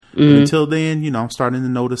But until then, I'm starting to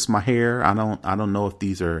notice my hair. I don't know if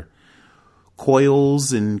these are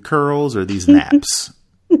coils and curls or these naps.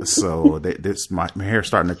 So my hair's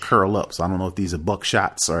starting to curl up. So I don't know if these are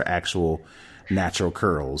buckshots or actual natural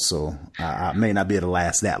curls. So I may not be able to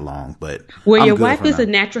last that long, but well, your wife is a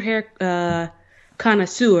natural hair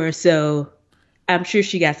connoisseur, so I'm sure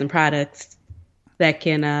she got some products that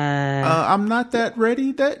can. I'm not that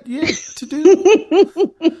ready yet to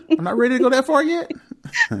do. I'm not ready to go that far yet.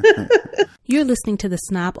 You're listening to the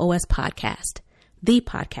Snob OS podcast, the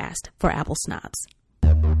podcast for Apple snobs.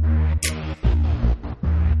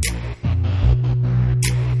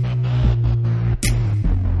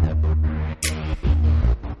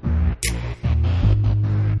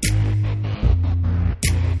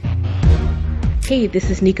 Hey, this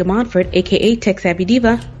is Nika Monfort, aka Tech Savvy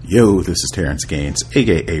Diva. Yo, this is Terrence Gaines,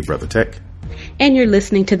 aka Brother Tech. And you're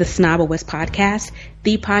listening to the Snob OS podcast,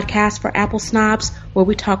 the podcast for Apple snobs, where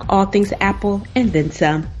we talk all things Apple and then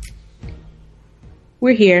some.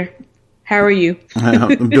 We're here. How are you?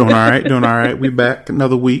 I'm doing all right. We back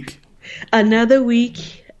another week. Another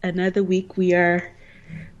week. We are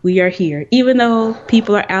here. Even though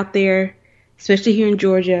people are out there, especially here in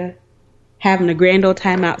Georgia, having a grand old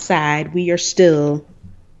time outside, we are still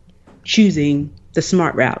choosing the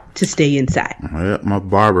smart route to stay inside. My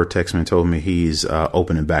barber texted me and told me he's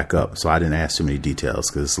opening back up, so I didn't ask too many details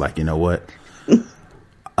because, you know what?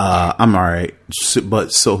 I'm all right.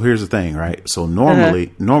 So here's the thing, right? So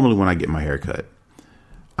normally when I get my hair cut,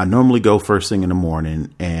 I normally go first thing in the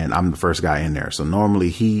morning, and I'm the first guy in there. So normally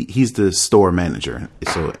he's the store manager.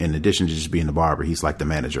 So in addition to just being the barber, he's like the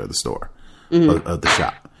manager of the store, of the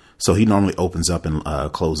shop. So he normally opens up and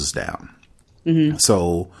closes down. Mm-hmm.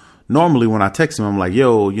 So normally when I text him, I'm like,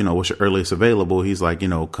 yo, what's your earliest available? He's like,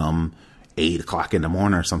 come 8 o'clock in the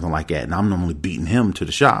morning or something like that. And I'm normally beating him to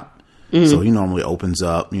the shop. Mm-hmm. So he normally opens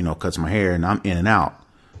up, cuts my hair, and I'm in and out,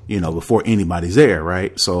 before anybody's there.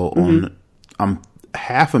 Right. So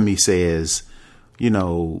half of me says,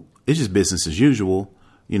 it's just business as usual.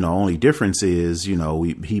 Only difference is,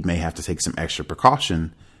 he may have to take some extra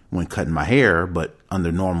precaution when cutting my hair, but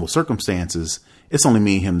under normal circumstances, it's only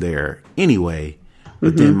me and him there anyway.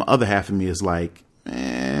 But then my other half of me is like,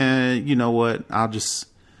 you know what? I'll just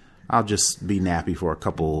be nappy for a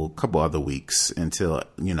couple other weeks until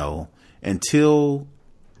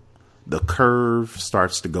the curve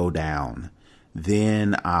starts to go down.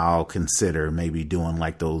 Then I'll consider maybe doing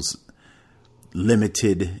like those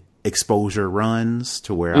limited exposure runs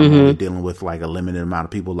to where I'm only dealing with like a limited amount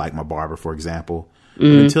of people, like my barber, for example. But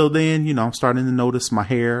until then, I'm starting to notice my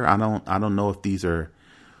hair. I don't know if these are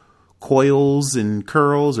coils and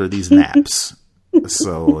curls or these naps.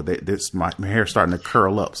 So my hair's starting to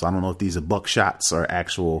curl up. So I don't know if these are buckshots or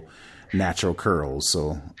actual natural curls.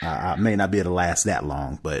 So I may not be able to last that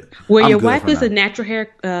long. But well, your wife is a natural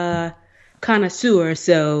hair connoisseur,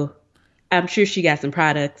 so I'm sure she got some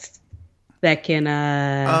products that can.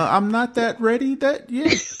 I'm not that ready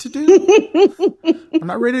yet to do. I'm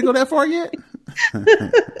not ready to go that far yet.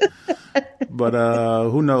 But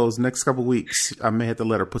who knows? Next couple weeks, I may have to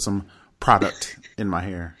let her put some product in my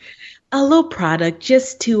hair. A little product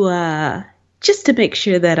just to make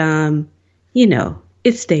sure that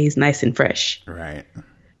it stays nice and fresh. Right.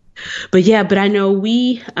 But I know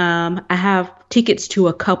I have tickets to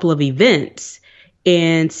a couple of events,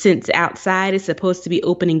 and since outside is supposed to be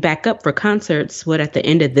opening back up for concerts, at the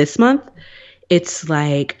end of this month? It's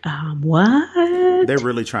like, what? They're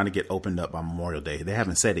really trying to get opened up by Memorial Day. They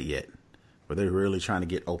haven't said it yet, but they're really trying to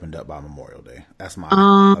get opened up by Memorial Day. That's my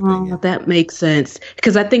opinion. That makes sense.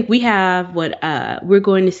 Because I think we have we're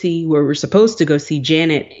going to see, where we're supposed to go see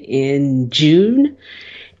Janet in June.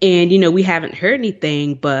 And, we haven't heard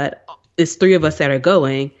anything, but it's 3 of us that are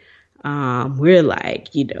going. We're like,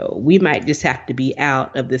 we might just have to be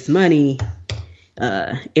out of this money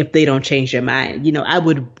if they don't change their mind. I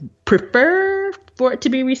would prefer for it to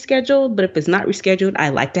be rescheduled, but if it's not rescheduled, I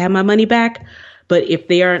like to have my money back. But if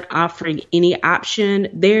they aren't offering any option,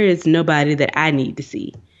 there is nobody that I need to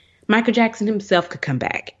see. Michael Jackson himself could come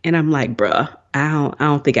back, and I'm like, bruh, I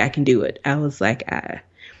don't think I can do it. I was like,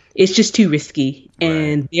 it's just too risky,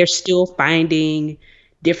 and they're still finding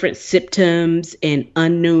different symptoms and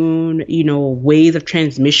unknown, ways of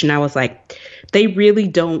transmission. I was like, they really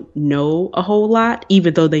don't know a whole lot,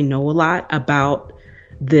 even though they know a lot about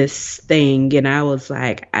this thing. And I was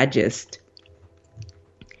like, I don't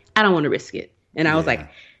want to risk it. And I was like,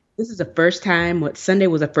 this is the first time, Sunday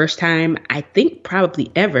was the first time, I think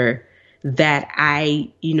probably ever, that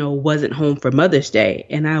I, wasn't home for Mother's Day.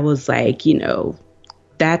 And I was like,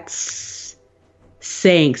 that's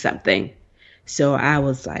saying something. So I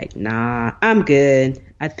was like, nah, I'm good.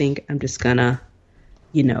 I think I'm just gonna,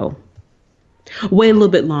 wait a little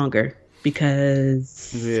bit longer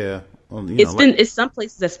because it's some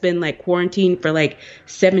places that's been like quarantined for like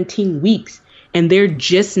 17 weeks and they're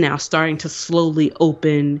just now starting to slowly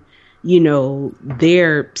open,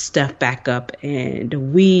 their stuff back up.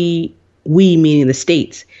 And we meaning the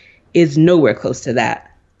States is nowhere close to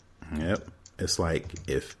that. Yep. It's like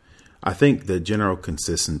I think the general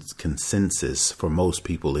consensus for most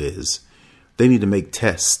people is they need to make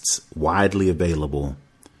tests widely available,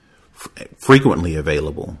 frequently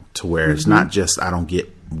available, to where it's not just I don't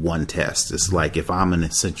get one test. It's like if I'm an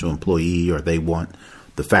essential employee or they want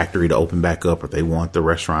the factory to open back up or they want the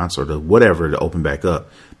restaurants or the whatever to open back up,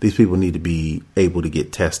 these people need to be able to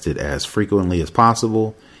get tested as frequently as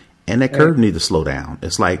possible. And that curve need to slow down.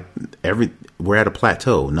 It's like we're at a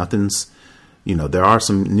plateau. Nothing's, there are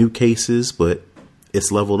some new cases, but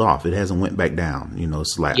it's leveled off. It hasn't went back down.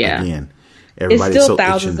 It's like, again, everybody's it's still so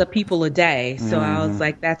thousands of people a day. So I was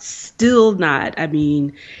like, that's still not,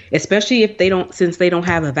 especially if since they don't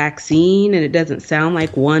have a vaccine and it doesn't sound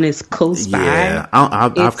like one is close by. Yeah,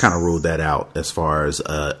 I've kind of ruled that out as far as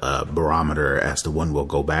a barometer as to when we'll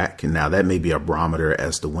go back. And now that may be a barometer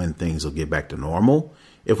as to when things will get back to normal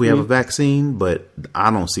if we have a vaccine, but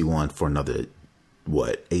I don't see one for another,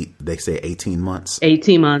 they say 18 months?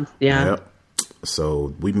 18 months, yeah. Yep.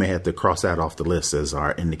 So we may have to cross that off the list as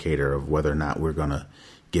our indicator of whether or not we're going to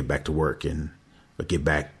get back to work and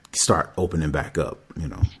start opening back up,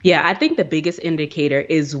 Yeah, I think the biggest indicator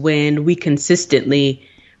is when we consistently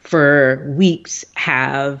for weeks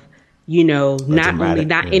have,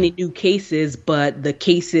 not any new cases, but the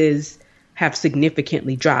cases have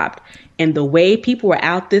significantly dropped. And the way people were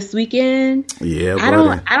out this weekend, I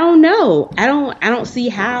don't know. I don't see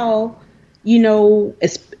how,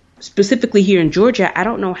 specifically here in Georgia, I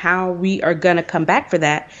don't know how we are going to come back for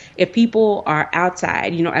that if people are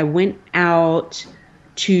outside. I went out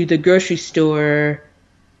to the grocery store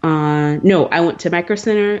I went to Micro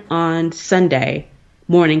Center on Sunday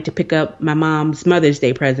morning to pick up my mom's Mother's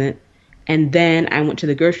Day present. And then I went to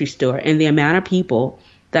the grocery store, and the amount of people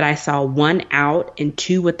that I saw, one out and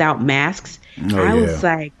two without masks, I was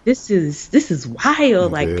like, this is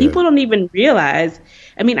wild. Like, people don't even realize.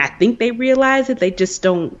 I think they realize it. They just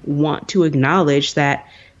don't want to acknowledge that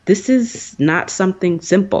this is not something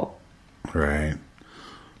simple. Right.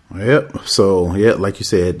 Yep. So, like you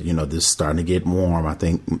said, this is starting to get warm. I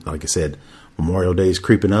think, like I said, Memorial Day is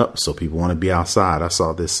creeping up, so people want to be outside. I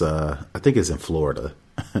saw this, I think it's in Florida.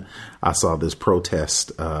 I saw this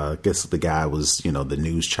protest. I guess the guy was, the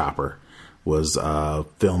news chopper was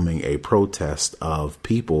filming a protest of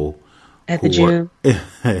people at the gym.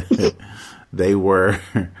 They were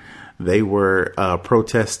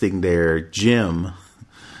protesting their gym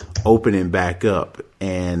opening back up,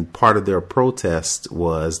 and part of their protest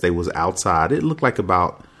was they was outside. It looked like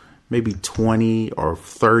about maybe 20 or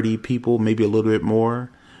 30 people, maybe a little bit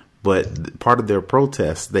more. But part of their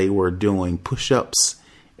protest, they were doing push-ups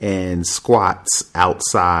and squats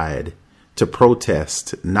outside to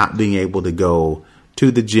protest not being able to go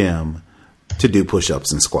to the gym to do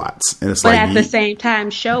push-ups and squats. And it's but at the same time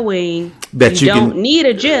showing that you don't need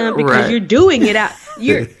a gym because you're doing it out.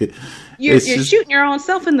 You're shooting your own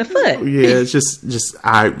self in the foot. Yeah, it's just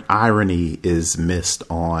irony is missed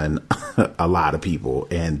on a lot of people,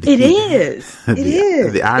 and it is.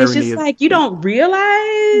 The irony it's just like you don't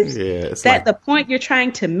realize that the point you're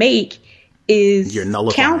trying to make is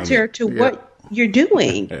counter to what you're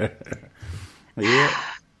doing.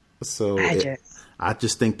 So I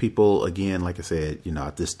just think people, again, like I said,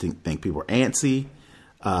 I just think people are antsy.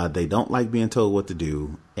 They don't like being told what to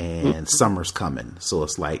do, and summer's coming. So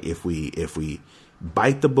it's like if we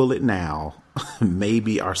bite the bullet now,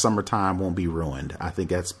 maybe our summertime won't be ruined. I think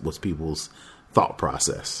that's what's people's thought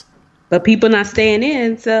process. But people not staying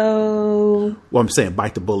in, so. Well, I'm saying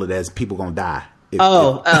bite the bullet as people gonna die.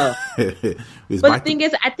 But the thing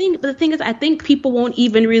is, I think people won't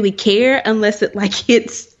even really care unless it like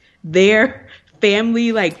hits their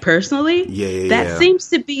family, like personally. That seems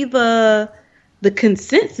to be the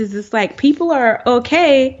consensus. Is like people are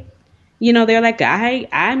okay. They're like,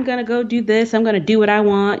 I'm gonna go do this. I'm gonna do what I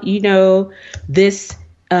want. This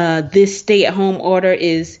stay at home order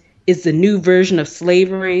is the new version of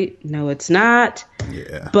slavery. No, it's not.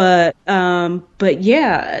 Yeah. But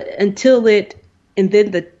yeah, until it. And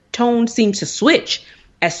then the tone seems to switch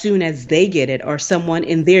as soon as they get it or someone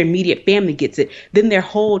in their immediate family gets it. Then their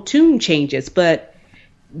whole tune changes. But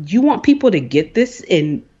you want people to get this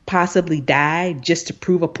and possibly die just to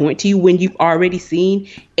prove a point to you when you've already seen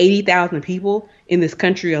 80,000 people in this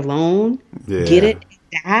country alone get it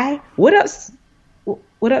and die? What else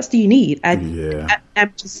what else do you need? I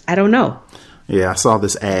don't know. Yeah, I saw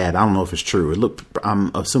this ad. I don't know if it's true.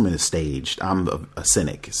 I'm assuming it's staged. I'm a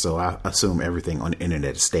cynic, so I assume everything on the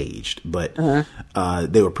internet is staged. But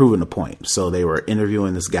they were proving the point. So they were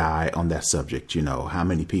interviewing this guy on that subject. You know, how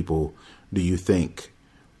many people do you think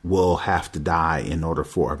will have to die in order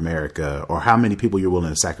for America, or how many people you're willing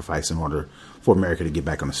to sacrifice in order for America to get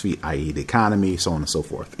back on its feet, i.e. the economy, so on and so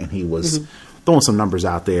forth. And he was throwing some numbers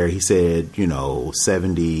out there. He said,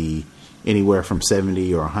 70, anywhere from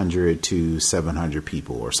 70 or 100 to 700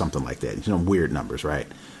 people or something like that. Weird numbers, right?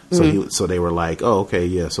 So they were like, oh, okay,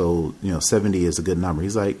 yeah. So, 70 is a good number.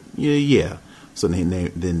 He's like, yeah. So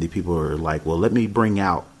then the people are like, well, let me bring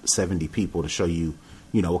out 70 people to show you,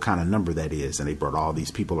 what kind of number that is. And they brought all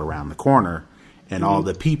these people around the corner, and all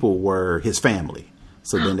the people were his family.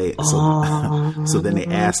 So then they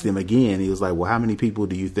asked him again. He was like, well, how many people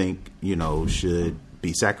do you think, should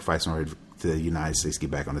be sacrificed in order for the United States get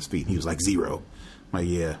back on its feet? And he was like, 0. I'm like,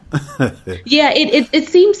 yeah. Yeah, it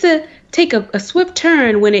seems to take a swift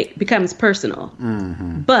turn when it becomes personal.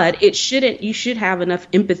 But you should have enough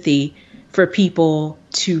empathy for people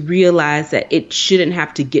to realize that it shouldn't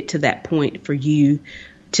have to get to that point for you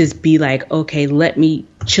to be like, okay, let me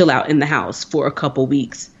chill out in the house for a couple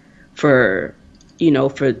weeks for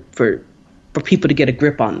people to get a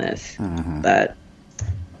grip on this. But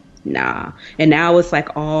nah. And now it's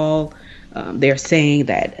like all they're saying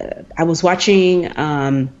that I was watching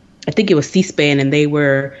I think it was C-SPAN, and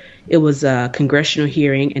it was a congressional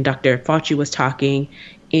hearing, and Dr. Fauci was talking,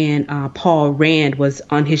 and Paul Rand was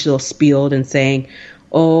on his little spiel and saying,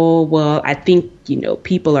 oh, well, I think,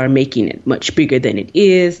 people are making it much bigger than it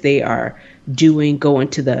is. They are going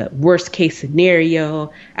to the worst case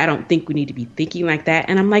scenario. I don't think we need to be thinking like that.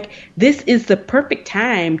 And I'm like, this is the perfect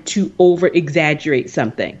time to over exaggerate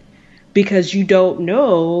something, because you don't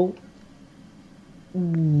know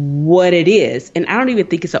what it is. And I don't even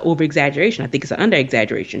think it's an over exaggeration. I think it's an under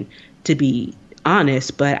exaggeration, to be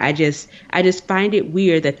honest. But I just find it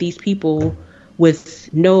weird that these people with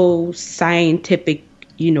no scientific,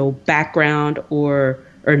 background or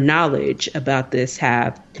knowledge about this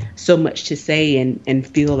have so much to say and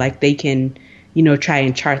feel like they can, try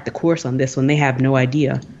and chart the course on this when they have no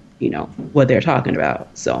idea, what they're talking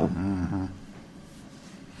about. So,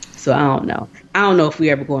 So I don't know. I don't know if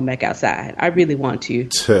we're ever going back outside. I really want to.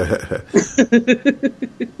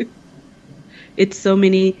 It's so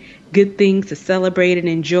many good things to celebrate and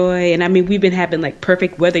enjoy. And I mean, we've been having like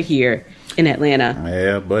perfect weather here in Atlanta.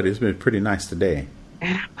 Yeah, but it's been pretty nice today.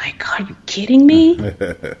 And I'm like, are you kidding me?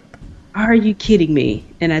 Are you kidding me?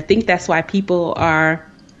 And I think that's why people are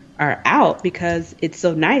out, because it's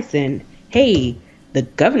so nice. And hey, the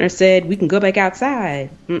governor said we can go back outside.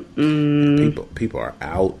 People are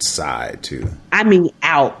outside too. I mean,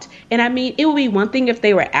 out. And I mean, it would be one thing if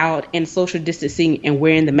they were out and social distancing and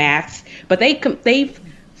wearing the masks, but they've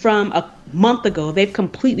from a month ago, they've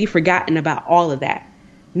completely forgotten about all of that.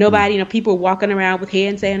 Nobody, people walking around with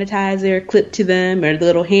hand sanitizer clipped to them or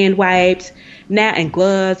little hand wipes now, and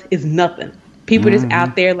gloves is nothing. People just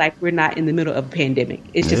out there like we're not in the middle of a pandemic.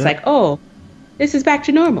 It's just like, oh, this is back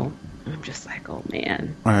to normal. I'm just like, oh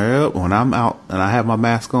man. When I'm out and I have my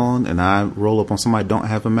mask on and I roll up on somebody who don't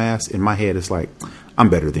have a mask, in my head it's like, I'm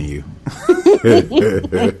better than you.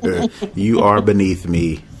 You are beneath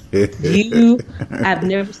me. I've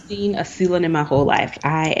never seen a ceiling in my whole life.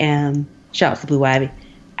 Shout out to Blue Ivy,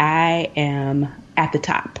 I am at the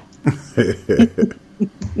top.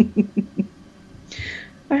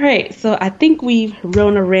 All right, so I think we've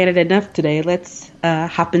ranted enough today. Let's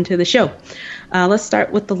hop into the show. Let's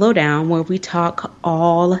start with the lowdown, where we talk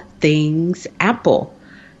all things Apple.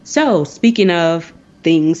 So speaking of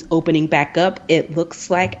things opening back up, it looks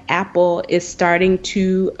like Apple is starting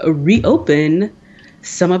to reopen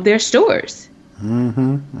some of their stores,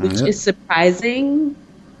 which is surprising,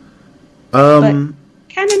 but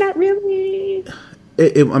kind of not really.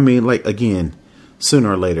 I mean, like, again, sooner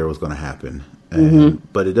or later it was going to happen.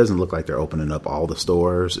 But it doesn't look like they're opening up all the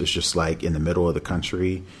stores. It's just like in the middle of the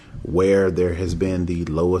country where there has been the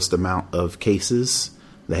lowest amount of cases.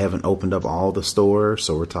 They haven't opened up all the stores.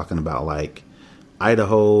 So we're talking about like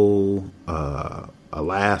Idaho,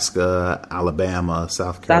 Alaska, Alabama,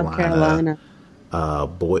 South Carolina.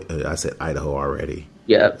 I said Idaho already.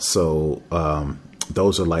 Yeah. So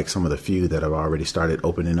those are like some of the few that have already started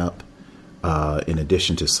opening up, in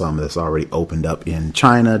addition to some that's already opened up in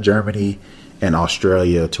China, Germany, and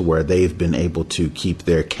Australia, to where they've been able to keep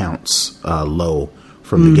their counts low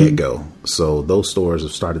from the get-go. So those stores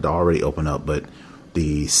have started to already open up, but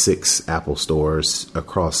the 6 Apple stores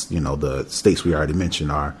across, the states we already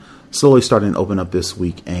mentioned are slowly starting to open up this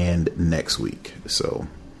week and next week. So,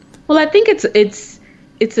 well, I think it's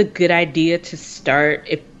a good idea to start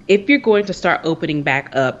if you're going to start opening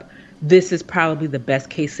back up. This is probably the best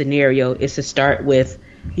case scenario, is to start with,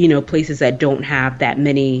 places that don't have that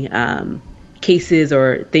many cases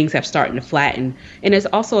or things have started to flatten. And it's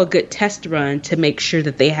also a good test run to make sure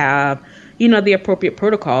that they have, the appropriate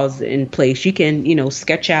protocols in place. You can,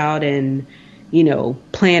 sketch out and,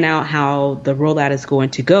 plan out how the rollout is going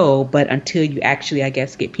to go. But until you actually, I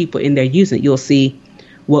guess, get people in there using it, you'll see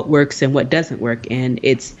what works and what doesn't work. And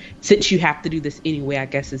since you have to do this anyway, I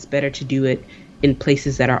guess it's better to do it in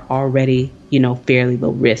places that are already, fairly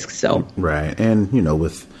low risk. So right. And,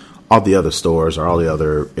 with all the other stores or all the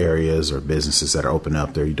other areas or businesses that are open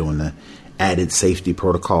up there, you're doing the added safety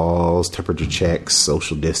protocols, temperature checks,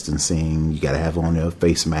 social distancing. You got to have on a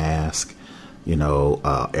face mask.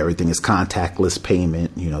 Everything is contactless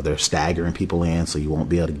payment. They're staggering people in, so you won't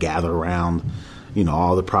be able to gather around,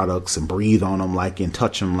 all the products and breathe on them and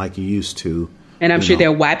touch them like you used to. And I'm sure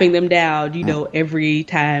they're wiping them down, every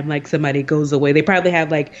time like somebody goes away. They probably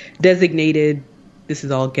have designated, this is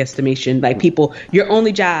all guesstimation, people, your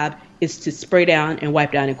only job is to spray down and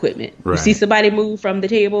wipe down equipment. Right. You see somebody move from the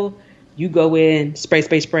table, you go in,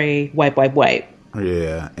 spray, wipe.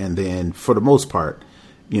 Yeah. And then for the most part,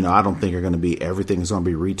 I don't think everything's going to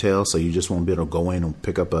be retail. So you just won't be able to go in and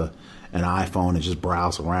pick up an iPhone and just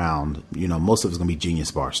browse around. Most of it's going to be Genius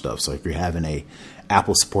Bar stuff. So if you're having a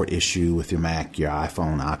Apple support issue with your Mac, your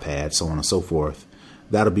iPhone, iPad, so on and so forth,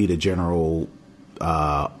 that'll be the general,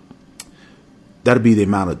 that'll be the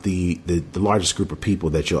amount of the largest group of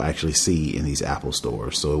people that you'll actually see in these Apple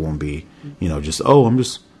stores. So it won't be, I'm just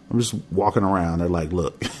walking around. They're like,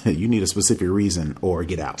 look, you need a specific reason or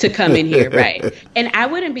get out. To come in here, right. And I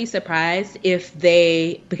wouldn't be surprised if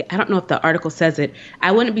I don't know if the article says it,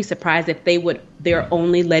 I wouldn't be surprised if they're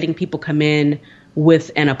only letting people come in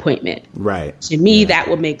with an appointment. Right. To me, that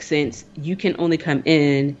would make sense. You can only come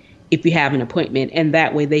in if you have an appointment, and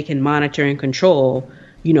that way they can monitor and control,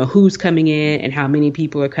 who's coming in and how many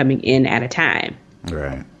people are coming in at a time.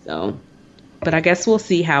 Right. So, but I guess we'll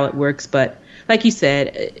see how it works. But like you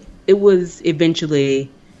said, it was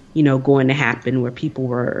eventually, going to happen where people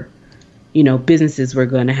were, businesses were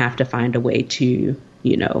going to have to find a way to,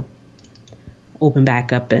 open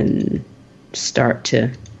back up and start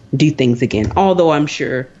to do things again. Although I'm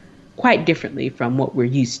sure quite differently from what we're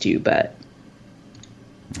used to, but.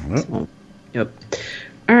 So, yep.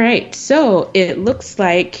 All right. So it looks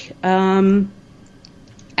like Apple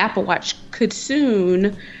Watch could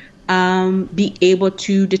soon be able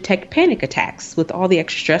to detect panic attacks with all the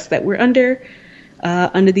extra stress that we're under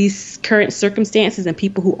these current circumstances, and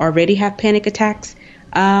people who already have panic attacks.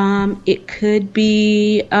 It could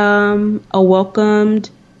be a welcomed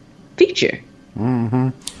feature. Mm-hmm.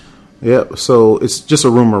 Yeah. So it's just a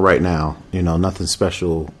rumor right now. Nothing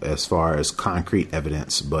special as far as concrete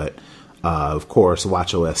evidence, but of course,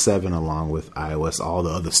 WatchOS 7 along with iOS, all the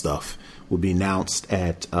other stuff will be announced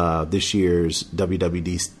at this year's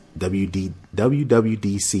WWDC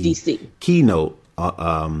keynote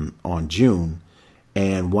on June.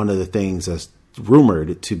 And one of the things that's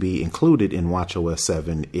rumored to be included in WatchOS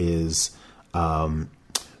 7 is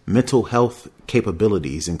mental health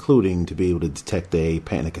capabilities, including to be able to detect a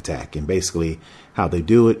panic attack. And basically how they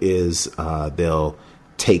do it is they'll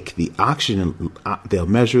take the oxygen, they'll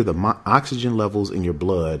measure the oxygen levels in your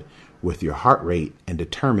blood with your heart rate and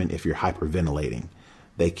determine if you're hyperventilating.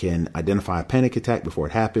 They can identify a panic attack before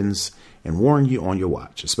it happens and warn you on your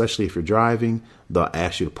watch, especially if you're driving. They'll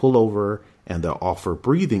ask you to pull over, and they'll offer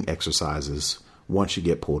breathing exercises once you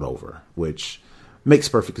get pulled over, which makes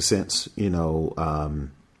perfect sense. The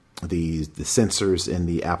sensors in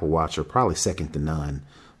the Apple Watch are probably second to none.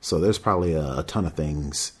 So there's probably a ton of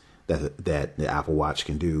things that the Apple Watch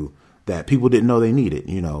can do that people didn't know they needed.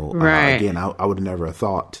 Right. Again, I would have never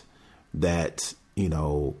thought that,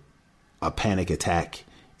 a panic attack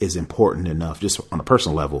is important enough, just on a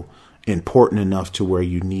personal level, important enough to where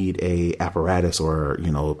you need a apparatus or,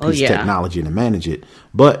 a piece of technology to manage it.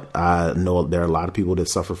 But I know there are a lot of people that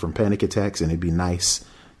suffer from panic attacks, and it'd be nice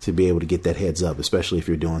to be able to get that heads up, especially if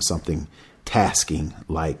you're doing something tasking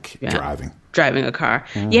like driving a car.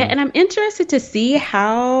 Mm-hmm. Yeah. And I'm interested to see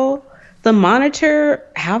how the monitor,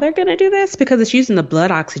 how they're going to do this, because it's using the blood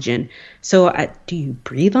oxygen. So do you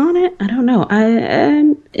breathe on it? I don't know.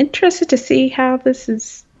 I'm interested to see how this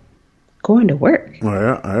is going to work.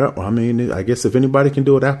 Well, I mean, I guess if anybody can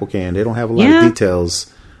do it, Apple can. They don't have a lot of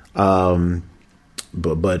details.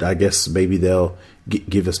 But I guess maybe they'll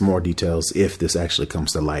give us more details if this actually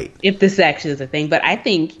comes to light. If this actually is a thing. But I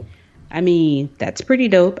mean, that's pretty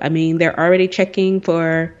dope. I mean, they're already checking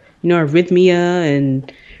for arrhythmia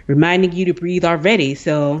and reminding you to breathe already.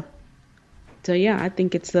 So yeah, I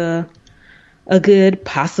think it's a good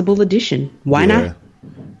possible addition. Why not?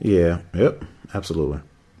 Yeah. Yep. Absolutely.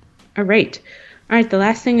 All right. The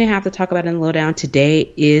last thing I have to talk about in the lowdown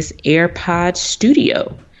today is AirPod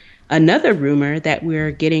Studio. Another rumor that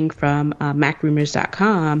we're getting from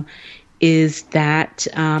MacRumors.com is that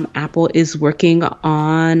Apple is working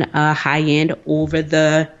on high-end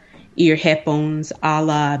over-the-ear headphones a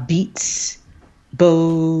la Beats,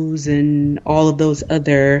 Bose, and all of those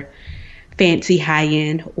other fancy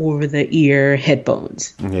high-end over-the-ear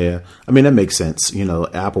headphones. Yeah. I mean, that makes sense.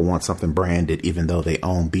 Apple wants something branded, even though they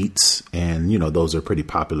own Beats. And, those are pretty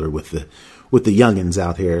popular with the youngins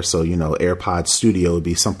out here. So, AirPod Studio would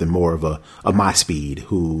be something more of a my speed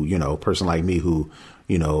who, a person like me who,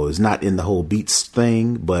 is not in the whole Beats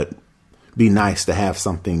thing, but be nice to have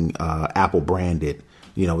something Apple branded,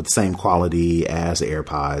 with the same quality as the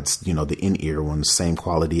AirPods, the in-ear ones, same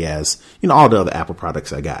quality as, all the other Apple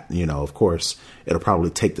products I got. Of course, it'll probably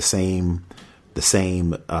take the same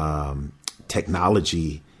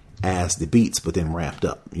technology as the Beats, but then ramped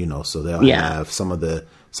up, so they'll have some of the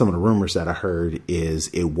rumors that I heard is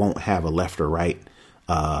it won't have a left or right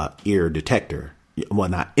ear detector. Well,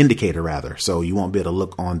 not indicator rather. So you won't be able to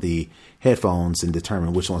look on the headphones and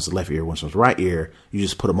determine which one's the left ear, which one's the right ear. You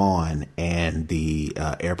just put them on and the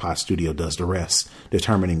AirPod Studio does the rest,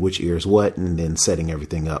 determining which ear is what and then setting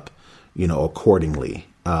everything up, accordingly.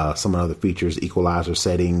 Some of the other features, equalizer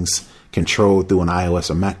settings, controlled through an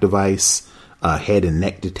iOS or Mac device, head and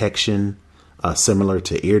neck detection, similar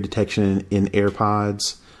to ear detection in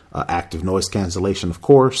AirPods, active noise cancellation, of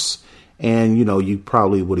course. And, you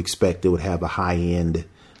probably would expect it would have a high-end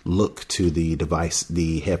look to the device,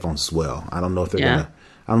 the headphones as well. I don't know if they're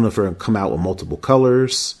gonna come out with multiple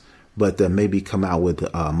colors, but maybe come out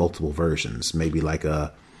with multiple versions, maybe like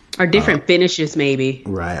or different finishes, maybe.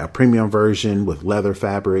 Right, a premium version with leather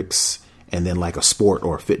fabrics, and then like a sport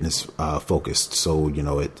or fitness focused, so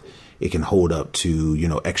it can hold up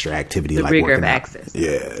to extra activity, the like rigor working of out. access.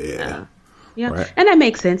 Yeah. Right. And that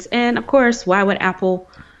makes sense. And of course, why would Apple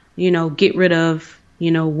get rid of,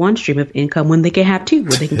 one stream of income when they can have two,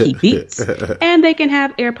 where they can keep Beats and they can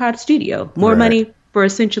have AirPod Studio. More money for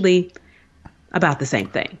essentially about the same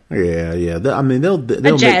thing. Yeah.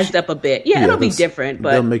 They'll jazzed up a bit. Yeah, it'll be different,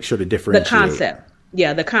 but they'll make sure to differentiate.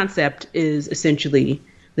 The concept is essentially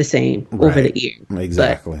the same over the ear.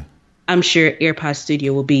 Exactly. But I'm sure AirPod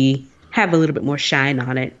Studio will have a little bit more shine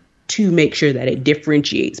on it to make sure that it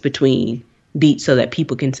differentiates between Beats so that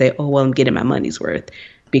people can say, oh, well, I'm getting my money's worth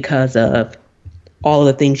because of all of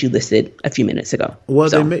the things you listed a few minutes ago. Well,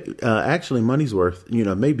 they may, actually money's worth,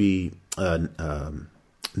 maybe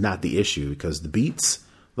not the issue, because the Beats,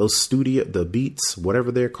 the Beats,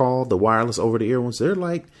 whatever they're called, the wireless over the ear ones, they're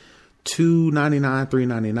like $299,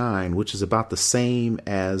 $399, which is about the same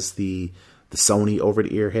as the Sony over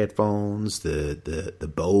the ear headphones,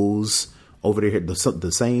 the Bose over the ear,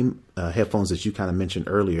 the same headphones that you kind of mentioned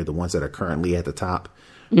earlier, the ones that are currently at the top.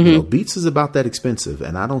 Beats is about that expensive,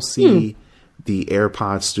 and I don't see the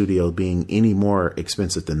AirPod Studio being any more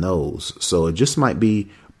expensive than those. So it just might be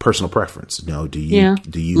personal preference. Do you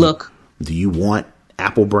want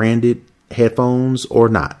Apple branded headphones or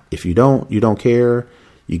not? If you don't care,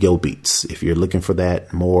 you go Beats. If you're looking for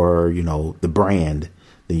that more, the brand,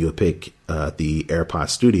 then you'll pick the AirPod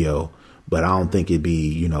Studio. But I don't think it'd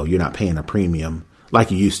be, you're not paying a premium like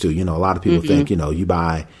you used to. A lot of people think, you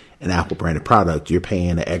buy an Apple branded product, you're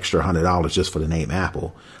paying an extra $100 just for the name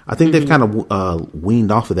Apple. I think they've kind of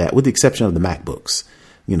weaned off of that, with the exception of the MacBooks.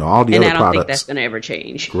 All the other products. And I don't think that's going to ever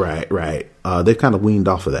change. Right. They've kind of weaned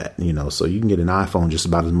off of that, so you can get an iPhone just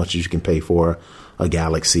about as much as you can pay for a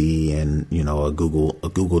Galaxy and, a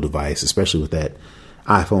Google device, especially with that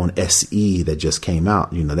iPhone SE that just came out.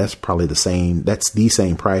 That's probably the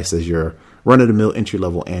same price as your run-of-the-mill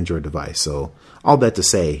entry-level Android device. So all that to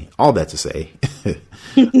say,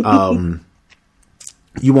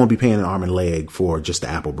 you won't be paying an arm and leg for just the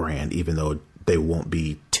Apple brand, even though they won't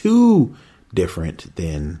be too different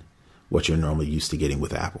than what you're normally used to getting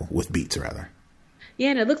with Apple, with Beats rather. Yeah,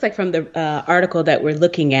 and it looks like from the article that we're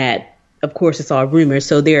looking at, of course, it's all rumors,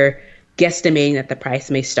 so they're guesstimating that the price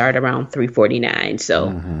may start around $349.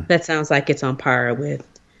 So that sounds like it's on par with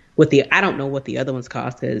I don't know what the other ones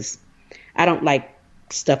cost, because I don't like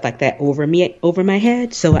stuff like that over my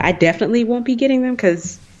head. So I definitely won't be getting them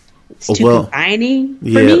because it's too confining for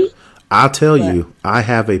me. I'll tell you, I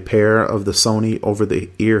have a pair of the Sony over the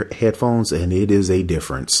ear headphones, and it is a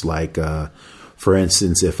difference. Like, for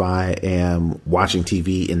instance, if I am watching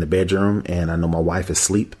TV in the bedroom and I know my wife is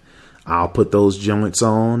asleep, I'll put those joints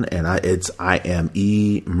on, and I am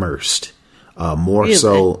immersed. More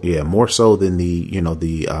really? more so than the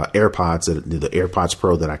AirPods, the AirPods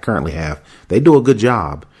Pro that I currently have. They do a good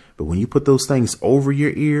job, but when you put those things over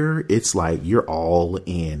your ear, it's like you're all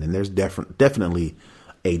in, and there's definitely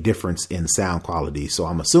a difference in sound quality. So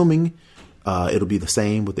I'm assuming it'll be the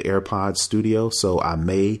same with the AirPods Studio. So I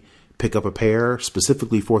may pick up a pair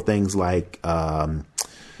specifically for things like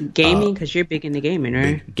gaming, because you're big into gaming,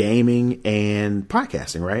 right? Gaming and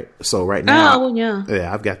podcasting, right? So right now,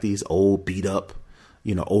 yeah, I've got these old beat up,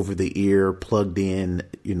 over the ear plugged in,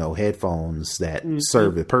 headphones that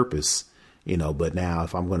serve the purpose, But now,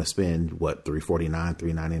 if I'm going to spend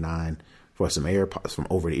 $349 for some AirPods from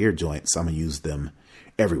over the ear joints, I'm gonna use them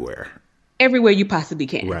everywhere you possibly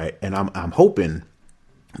can, right? And I'm hoping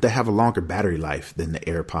they have a longer battery life than the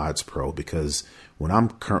AirPods Pro, because when I'm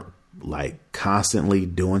constantly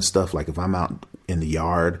doing stuff, like if I'm out in the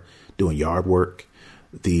yard doing yard work,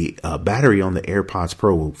 the battery on the AirPods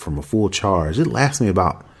Pro from a full charge, it lasts me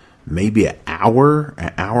about maybe an hour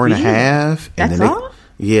and a half. And That's all?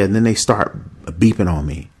 And then they start beeping on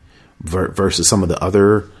me versus some of the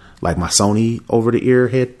other, like my Sony over the ear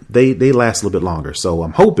head, they last a little bit longer. So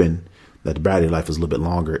I'm hoping that the battery life is a little bit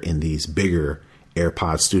longer in these bigger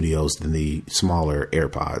AirPod Studios than the smaller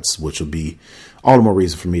AirPods, which will be all the more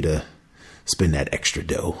reason for me to spend that extra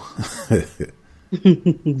dough.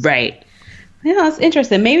 Right. Yeah, it's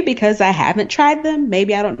interesting. Maybe because I haven't tried them.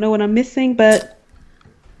 Maybe I don't know what I'm missing, but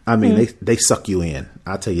I mean, they suck you in.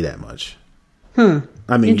 I'll tell you that much.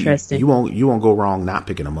 I mean, interesting. You won't go wrong not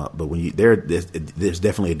picking them up, but when there's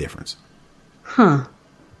definitely a difference.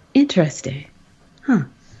 Interesting.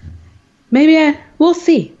 Maybe we'll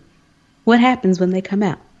see what happens when they come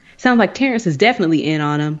out. Sounds like Terrence is definitely in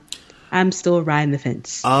on them. I'm still riding the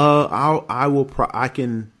fence. I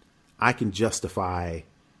can justify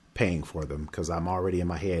paying for them because I'm already in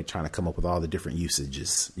my head trying to come up with all the different use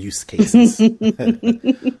cases.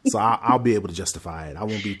 So I'll be able to justify it. I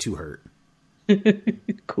won't be too hurt.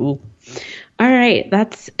 Cool. All right,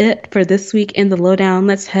 that's it for this week in the lowdown.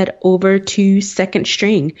 Let's head over to Second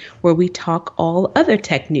String, where we talk all other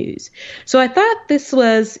tech news. So I thought this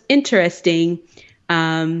was interesting,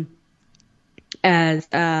 as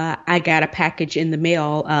I got a package in the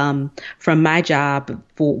mail from my job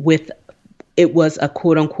it was a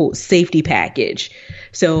quote unquote safety package.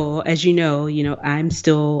 So as you know, I'm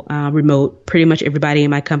still remote. Pretty much everybody in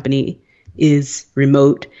my company is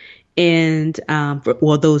remote. And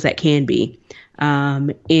those that can be.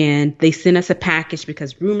 And they sent us a package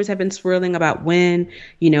because rumors have been swirling about when,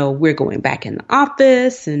 we're going back in the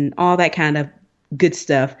office and all that kind of good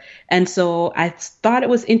stuff. And so I thought it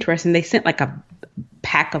was interesting. They sent like a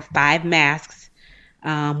pack of 5 masks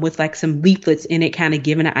with like some leaflets in it, kind of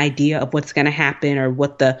giving an idea of what's going to happen or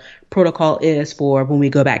what the protocol is for when we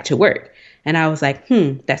go back to work. And I was like,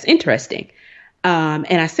 that's interesting. And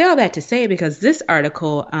I say all that to say, because this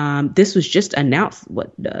article, this was just announced,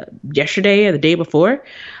 yesterday or the day before,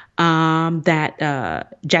 that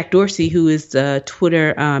Jack Dorsey, who is the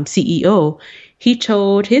Twitter CEO, he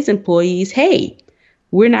told his employees, hey,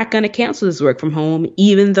 we're not going to cancel this work from home,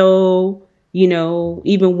 even though,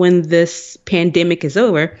 even when this pandemic is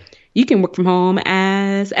over, you can work from home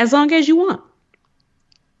as long as you want.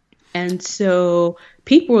 And so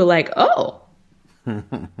people were like, oh.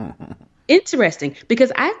 Interesting,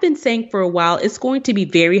 because I've been saying for a while it's going to be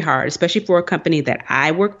very hard, especially for a company that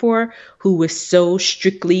I work for, who was so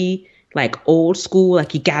strictly like old school,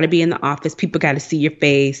 like you got to be in the office, people got to see your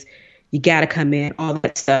face, you got to come in, all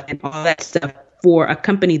that stuff for a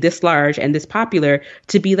company this large and this popular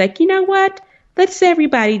to be like, you know what? Let's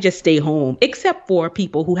everybody just stay home, except for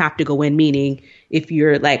people who have to go in, meaning if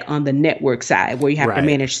you're like on the network side where you have to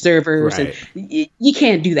manage servers and you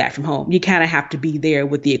can't do that from home. You kind of have to be there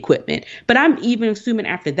with the equipment. But I'm even assuming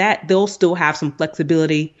after that, they'll still have some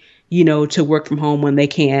flexibility, to work from home when they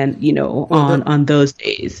can, on those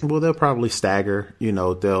days. Well, they'll probably stagger,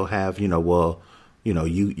 they'll have, you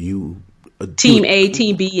Team A,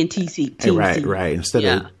 Team B, and Team C. Right. Instead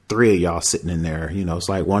of 3 of y'all sitting in there, it's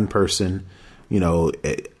like one person,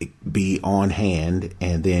 be on hand,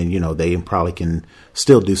 and then, they probably can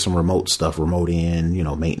still do some remote stuff, remote in,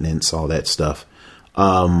 maintenance, all that stuff.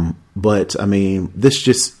 But I mean,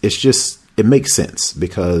 it makes sense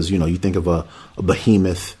because, you think of a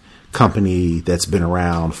behemoth company that's been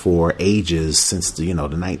around for ages since the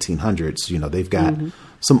 1900s, they've got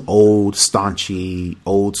some staunchy,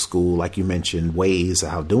 old school, like you mentioned, ways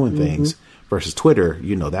of doing things versus Twitter,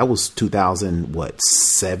 that was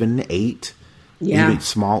 2007, 8. Yeah. Even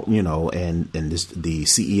small, and the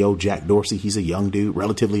CEO, Jack Dorsey, he's a young dude,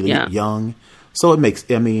 relatively young. So it makes,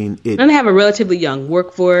 I mean, and they have a relatively young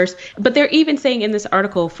workforce, but they're even saying in this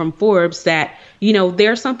article from Forbes that,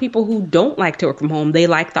 there are some people who don't like to work from home. They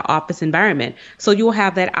like the office environment. So you'll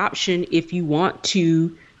have that option if you want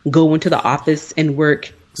to go into the office and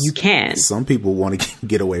work, you can. Some people want to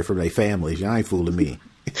get away from their families. Y'all ain't fooling me.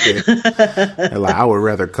 Like, I would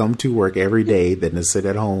rather come to work every day than to sit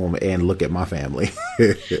at home and look at my family.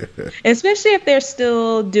 Especially if they're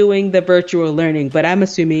still doing the virtual learning. But I'm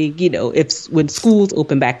assuming, when schools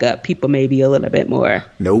open back up, people may be a little bit more.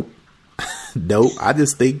 Nope. I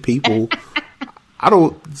just think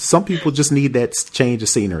some people just need that change of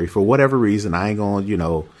scenery for whatever reason. I ain't going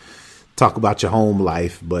to, talk about your home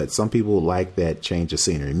life, but some people like that change of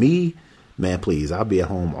scenery. Me, man, please, I'll be at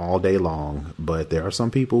home all day long. But there are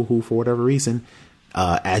some people who, for whatever reason,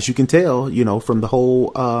 as you can tell, from the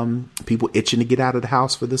whole people itching to get out of the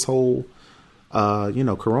house for this whole,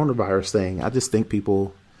 coronavirus thing. I just think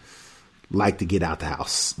people like to get out the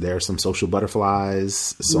house. There are some social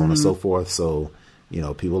butterflies, so on and so forth. So,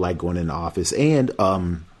 people like going in the office. And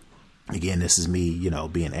again, this is me,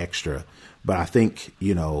 being extra. But I think,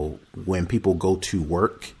 when people go to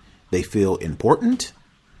work, they feel important.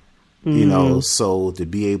 So to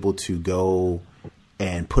be able to go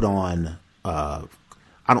and put on,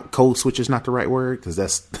 code switch is not the right word, because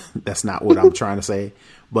that's not what I'm trying to say.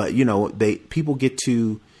 But, people get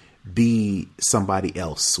to be somebody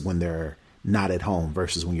else when they're not at home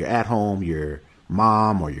versus when you're at home, your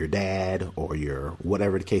mom or your dad or your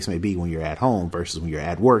whatever the case may be when you're at home versus when you're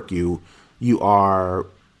at work, you are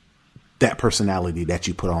that personality that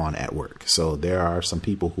you put on at work. So there are some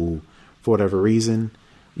people who, for whatever reason,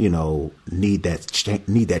 need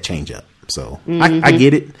that change up. So I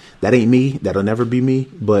get it. That ain't me. That'll never be me,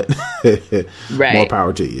 but right. More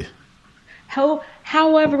power to you.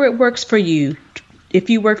 However it works for you.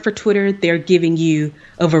 If you work for Twitter, they're giving you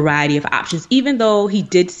a variety of options, even though he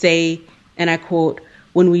did say, and I quote,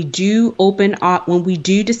 when we do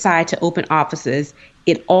decide to open offices,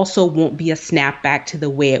 it also won't be a snapback to the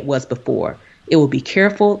way it was before. It will be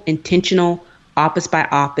careful, intentional, office by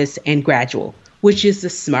office, and gradual, which is the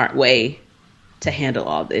smart way to handle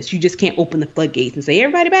all this. You just can't open the floodgates and say,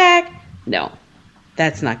 everybody back. No,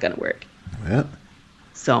 that's not going to work. Yeah.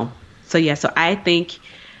 So I think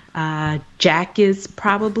Jack is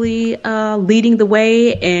probably leading the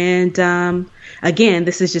way. And again,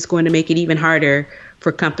 this is just going to make it even harder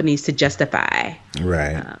for companies to justify.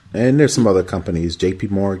 Right. And there's some other companies, JP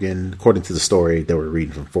Morgan, according to the story that we're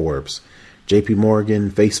reading from Forbes, JP Morgan,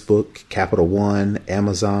 Facebook, Capital One,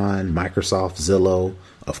 Amazon, Microsoft, Zillow,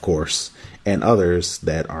 of course, and others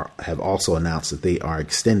that have also announced that they are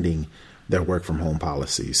extending their work from home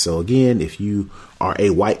policies. So again, if you are a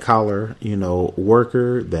white collar,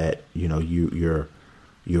 worker that,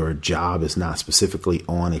 your job is not specifically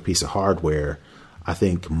on a piece of hardware, I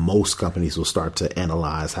think most companies will start to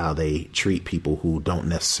analyze how they treat people who don't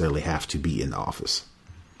necessarily have to be in the office.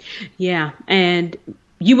 Yeah. And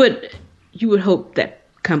you would hope that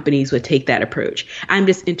companies would take that approach. I'm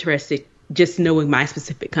just interested, just knowing my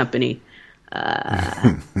specific company,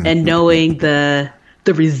 and knowing the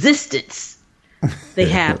resistance they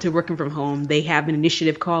have to working from home. They have an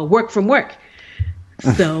initiative called Work from Work.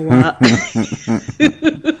 So,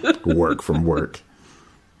 work from work.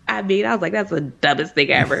 I mean, I was like, that's the dumbest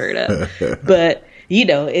thing I ever heard of. But,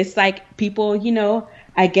 it's like people,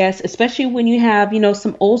 I guess, especially when you have,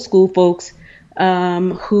 some old school folks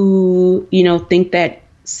who, think that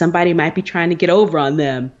somebody might be trying to get over on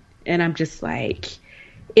them. And I'm just like,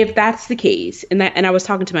 if that's the case, and I was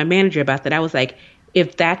talking to my manager about that, I was like,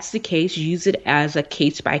 if that's the case, use it as a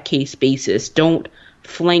case by case basis. Don't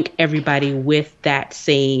flank everybody with that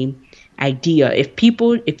same idea. If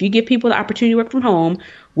you give people the opportunity to work from home,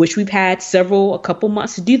 which we've had a couple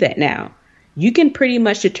months to do that now, you can pretty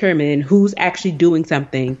much determine who's actually doing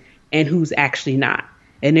something and who's actually not.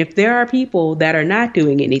 And if there are people that are not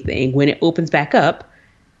doing anything when it opens back up,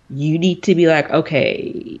 you need to be like,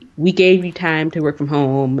 okay, we gave you time to work from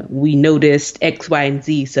home. We noticed X, Y, and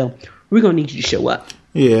Z. So we're going to need you to show up.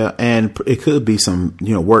 Yeah. And it could be some,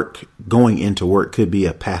 going into work could be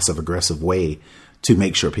a passive aggressive way to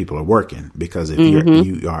make sure people are working, because if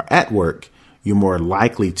you are at work, you're more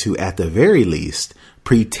likely to, at the very least,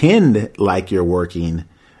 pretend like you're working,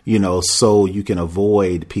 so you can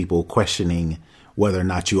avoid people questioning whether or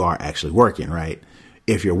not you are actually working, right?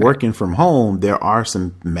 If you're working from home, there are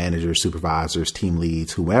some managers, supervisors, team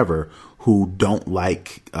leads, whoever, who don't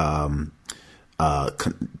like,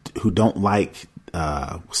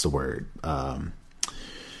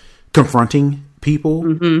 confronting people.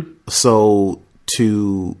 Mm-hmm. So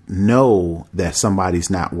to know that somebody's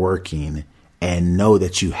not working and know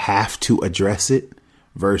that you have to address it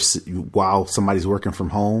versus while somebody's working from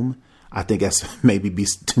home. I think that's maybe be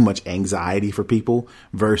too much anxiety for people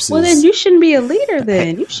versus. Well, then you shouldn't be a leader.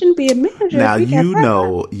 Then you shouldn't be a manager. Now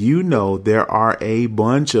you know there are a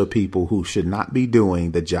bunch of people who should not be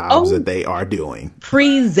doing the jobs that they are doing.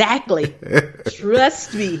 Exactly.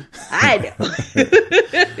 Trust me, I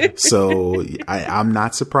know. So I'm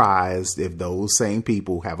not surprised if those same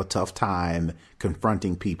people have a tough time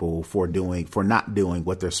confronting people for not doing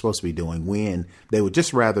what they're supposed to be doing when they would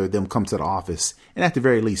just rather them come to the office and at the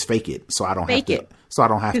very least fake it so I don't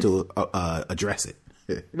have to address it.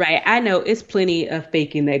 Right. I know it's plenty of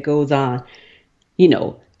faking that goes on,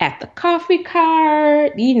 at the coffee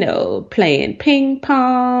cart, playing ping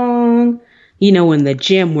pong, in the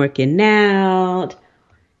gym working out,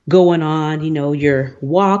 going on, your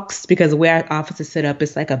walks, because the way our office is set up,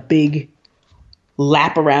 it's like a big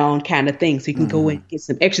lap around kind of thing. So you can go and get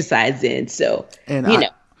some exercise in. So, and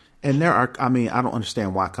there are, I don't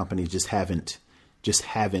understand why companies just haven't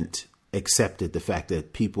accepted the fact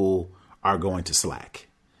that people are going to Slack,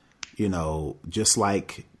 just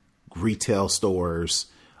like retail stores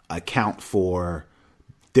account for,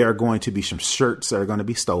 there are going to be some shirts that are going to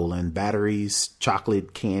be stolen, batteries,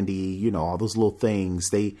 chocolate, candy, all those little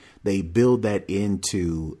things. They build that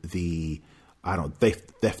into the,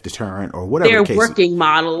 theft deterrent or whatever their working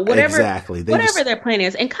model, whatever, exactly. Whatever their plan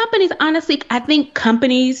is. And companies, honestly, I think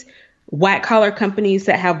companies, white collar companies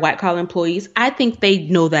that have white collar employees, I think they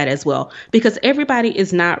know that as well, because everybody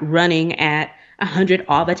is not running at 100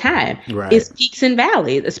 all the time. Right. It's peaks and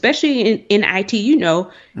valleys, especially in IT.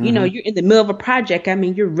 You're in the middle of a project.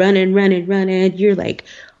 you're running. You're like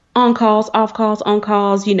on calls, off calls, on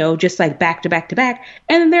calls, just like back to back to back.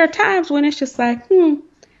 And then there are times when it's just like,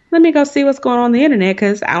 let me go see what's going on the internet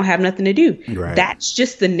because I don't have nothing to do. Right. That's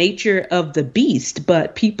just the nature of the beast.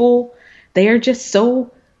 But people, they are just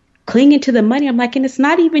so clinging to the money. I'm like, and it's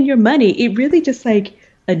not even your money. It really just like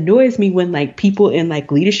annoys me when like people in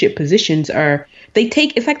like leadership positions they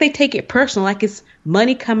take it personal, like it's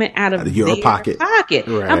money coming out of your their pocket.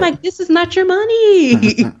 Right. I'm like, this is not your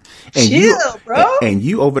money. Chill, bro. And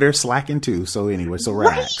you over there slacking too. So anyway, so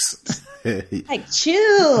relax. Right. Like,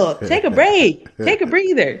 chill. Take a break. Take a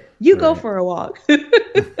breather. You go for a walk.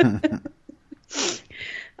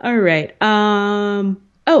 All right. I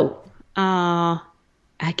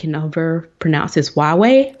can never pronounce this.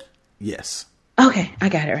 Huawei. Yes. Okay, I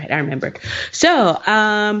got it right. I remember. So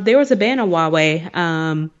there was a ban on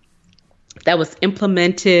Huawei that was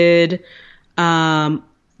implemented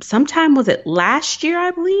sometime, was it last year,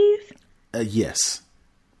 I believe? Yes.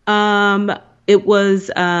 It was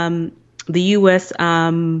the U.S.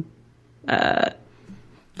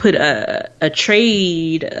 Put a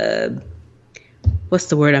trade, what's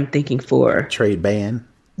the word I'm thinking for? Trade ban?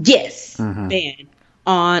 Yes, ban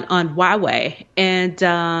on Huawei,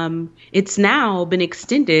 and it's now been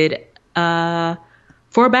extended for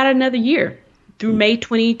about another year through May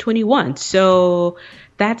 2021. So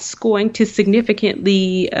that's going to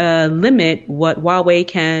significantly limit what Huawei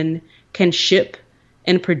can ship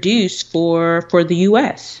and produce for the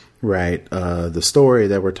U.S. Right. The story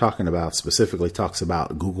that we're talking about specifically talks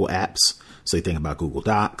about Google apps. So you think about Google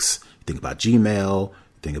Docs, you think about Gmail, you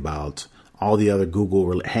think about all the other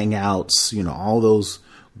Google Hangouts, all those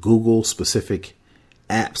Google specific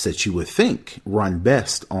apps that you would think run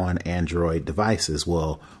best on Android devices.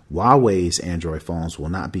 Well, Huawei's Android phones will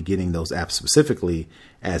not be getting those apps specifically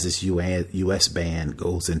as this US ban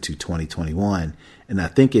goes into 2021. And I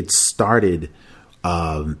think it started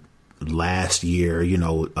last year,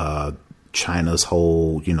 China's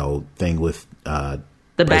whole, thing with the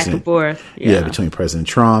back and forth. Yeah, between President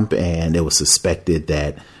Trump, and it was suspected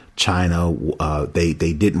that China, they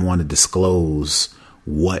didn't want to disclose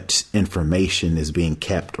what information is being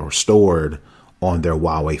kept or stored on their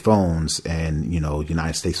Huawei phones. And,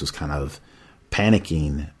 United States was kind of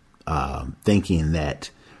panicking, thinking that,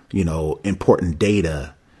 important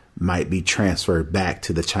data might be transferred back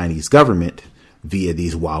to the Chinese government via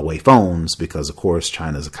these Huawei phones, because of course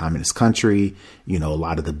China is a communist country. A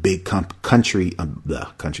lot of the big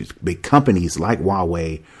big companies like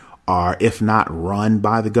Huawei are, if not run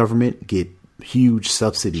by the government, get huge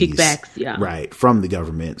subsidies, kickbacks, right, from the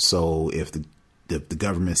government. So if the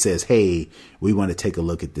government says, hey, we want to take a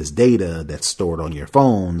look at this data that's stored on your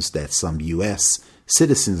phones that some U.S.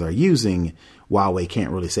 citizens are using, Huawei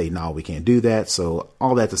can't really say, no, we can't do that. So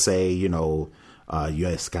all that to say,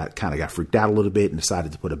 U.S. got freaked out a little bit and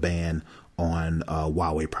decided to put a ban on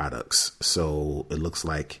Huawei products. So it looks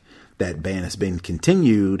like that ban has been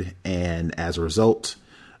continued, and as a result,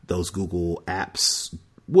 those Google apps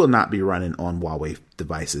will not be running on Huawei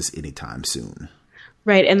devices anytime soon.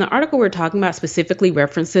 Right. And the article we're talking about specifically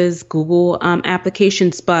references Google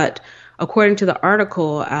applications. But according to the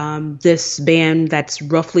article, this ban that's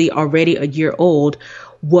roughly already a year old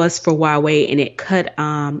was for Huawei, and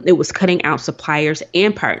it was cutting out suppliers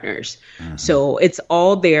and partners. Mm-hmm. So it's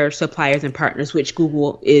all their suppliers and partners, which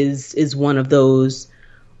Google is one of those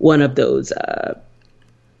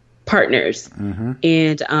partners. Mm-hmm.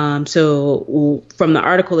 And so from the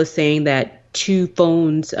article is saying that two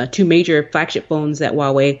major flagship phones that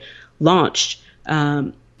Huawei launched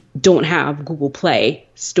don't have Google Play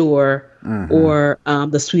Store mm-hmm. or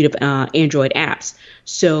the suite of Android apps.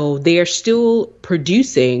 So they are still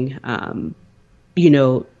producing,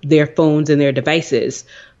 their phones and their devices,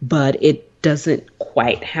 but it doesn't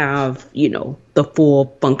quite have, the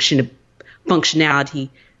full functionality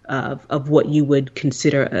of what you would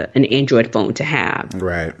consider an Android phone to have.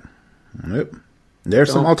 Right. Yep.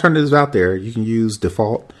 There's some alternatives out there. You can use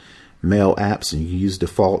default mail apps, and you can use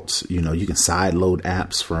defaults. You can side load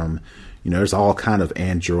apps from, there's all kind of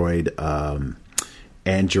Android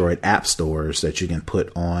app stores that you can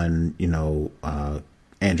put on,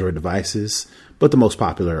 Android devices. But the most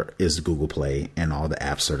popular is Google Play and all the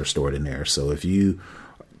apps that are stored in there. So if you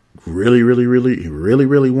really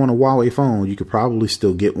want a Huawei phone, you could probably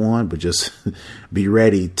still get one, but just be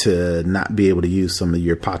ready to not be able to use some of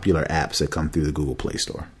your popular apps that come through the Google Play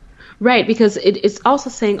Store. Right, because it's also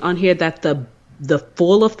saying on here that the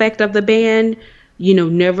full effect of the ban,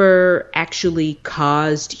 never actually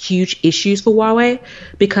caused huge issues for Huawei,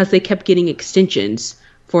 because they kept getting extensions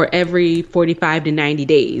for every 45 to 90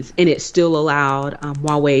 days, and it still allowed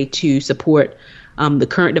Huawei to support the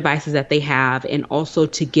current devices that they have, and also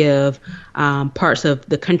to give parts of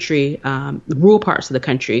the country, rural parts of the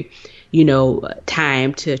country,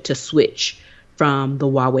 time to switch from the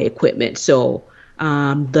Huawei equipment. So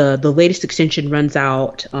the latest extension runs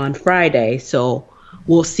out on Friday. So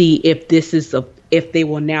we'll see if if they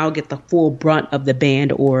will now get the full brunt of the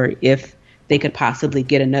ban, or if they could possibly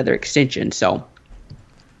get another extension. So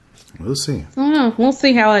we'll see. We'll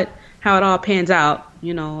see how it all pans out.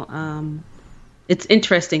 It's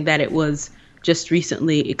interesting that it was just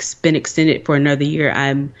recently been extended for another year.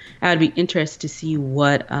 I would be interested to see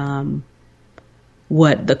what the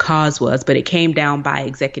cause was, but it came down by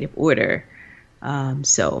executive order.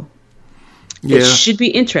 So it should be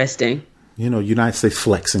interesting. United States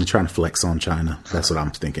trying to flex on China. That's what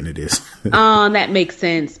I'm thinking it is. That makes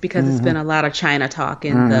sense, because mm-hmm. it's been a lot of China talk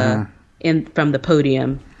from the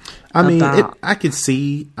podium. I mean, I can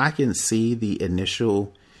see the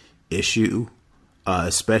initial issue.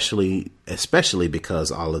 Especially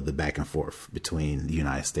because all of the back and forth between the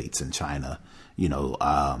United States and China,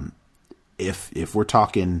 if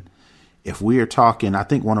we are talking, I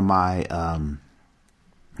think one of my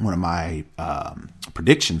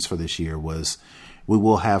predictions for this year was we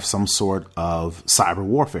will have some sort of cyber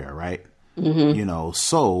warfare, right? Mm-hmm.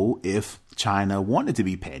 So if China wanted to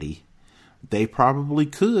be petty, they probably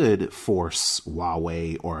could force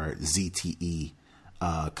Huawei or ZTE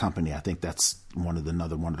company. I think that's one of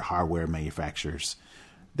the hardware manufacturers.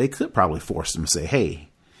 They could probably force them to say, "Hey,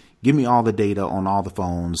 give me all the data on all the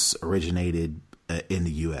phones originated in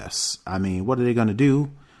the U.S." I mean, what are they going to do?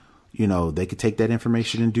 They could take that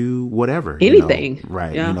information and do whatever. Anything,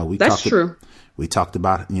 right? Yeah, that's true. We talked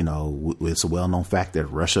about, it's a well-known fact that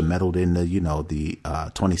Russia meddled in the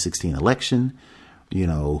 2016 election.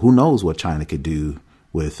 Who knows what China could do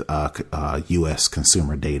with U.S.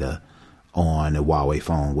 consumer data on a Huawei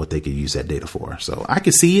phone, what they could use that data for. So I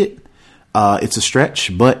could see it. It's a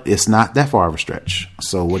stretch, but it's not that far of a stretch.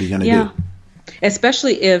 So what are you going to do?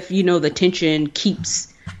 Especially if, the tension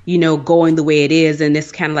keeps, going the way it is, and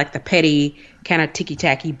it's kind of like the petty kind of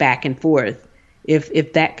ticky-tacky back and forth.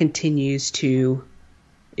 If that continues to,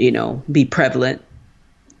 be prevalent,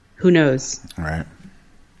 who knows? All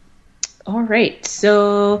right.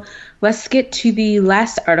 So let's get to the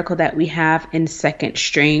last article that we have in Second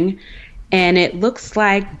String. And it looks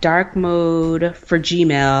like dark mode for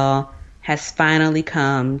Gmail has finally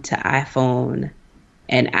come to iPhone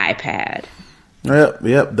and iPad. Yep.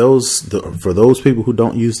 For those people who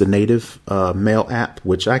don't use the native Mail app,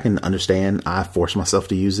 which I can understand, I force myself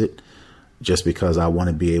to use it just because I want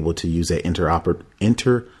to be able to use that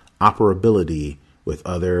interoperability with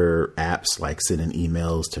other apps, like sending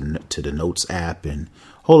emails to the Notes app, and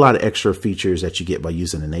a whole lot of extra features that you get by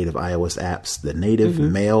using the native iOS apps. The native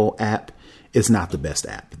mm-hmm. Mail app is not the best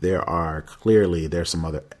app. There's some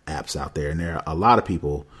other apps out there, and there are a lot of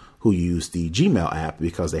people who use the Gmail app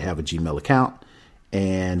because they have a Gmail account.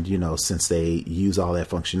 And, since they use all that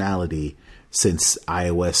functionality, since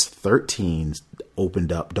iOS 13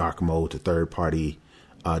 opened up dark mode to third-party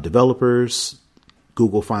developers,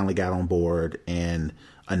 Google finally got on board and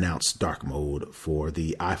announced dark mode for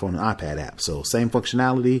the iPhone and iPad app. So same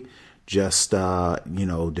functionality, just,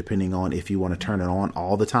 depending on if you want to turn it on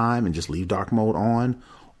all the time and just leave dark mode on,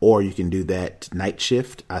 or you can do that night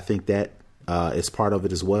shift. I think that is part of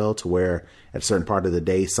it as well, to where at a certain part of the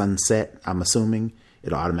day, sunset, I'm assuming,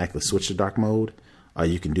 it'll automatically switch to dark mode.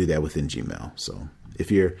 You can do that within Gmail. So if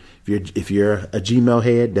you're a Gmail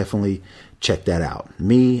head, definitely check that out.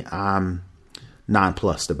 Me, I'm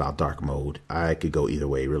nonplussed about dark mode. I could go either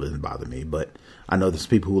way. It really doesn't bother me, but I know there's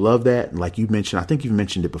people who love that. Like you mentioned, I think you've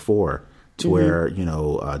mentioned it before, to where,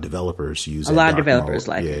 developers use a lot of developers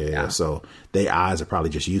mode. like it. Yeah. So their eyes are probably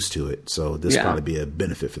just used to it. So this probably be a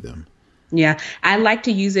benefit for them. Yeah, I like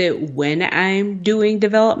to use it when I'm doing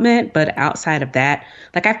development, but outside of that,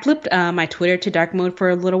 like I flipped my Twitter to dark mode for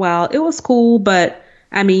a little while. It was cool, but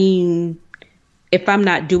I mean, if I'm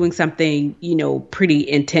not doing something, pretty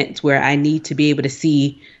intense where I need to be able to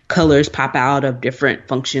see colors pop out of different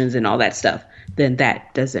functions and all that stuff, then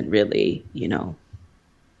that doesn't really,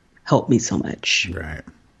 help me so much. Right.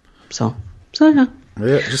 So yeah.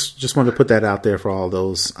 Yeah, just wanted to put that out there for all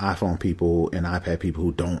those iPhone people and iPad people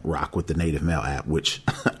who don't rock with the native mail app, which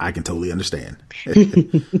I can totally understand.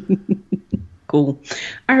 Cool.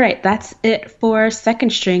 All right, that's it for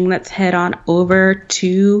Second String. Let's head on over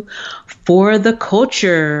to For the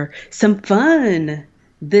Culture. Some fun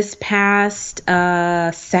this past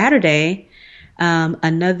Saturday.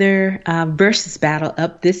 Another versus battle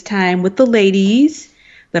up, this time with the ladies.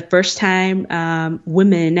 The first time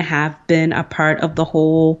women have been a part of the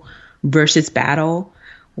whole versus battle.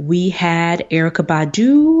 We had Erykah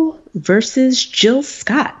Badu versus Jill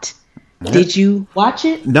Scott. Did you watch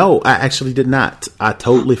it? No, I actually did not. I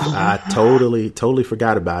totally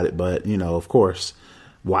forgot about it. But of course,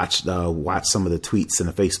 watched some of the tweets and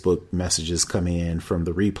the Facebook messages come in from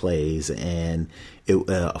the replays, and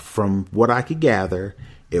it from what I could gather,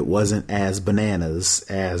 it wasn't as bananas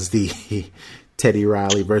as the Teddy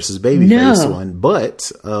Riley versus Babyface one, but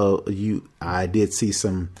I did see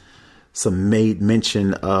some made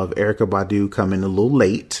mention of Erykah Badu coming a little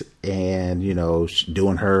late, and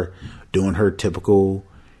doing her typical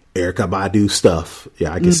Erykah Badu stuff.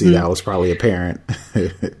 Yeah, I can see that was probably apparent.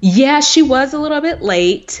 Yeah, she was a little bit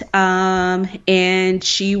late, and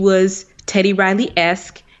she was Teddy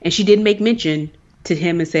Riley-esque, and she did make mention to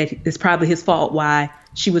him and said it's probably his fault why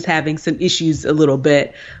she was having some issues a little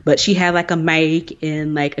bit, but she had like a mic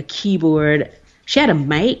and like a keyboard. She had a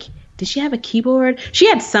mic. Did she have a keyboard? She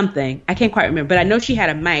had something. I can't quite remember, but I know she had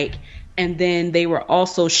a mic, and then they were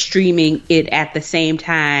also streaming it at the same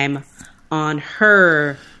time on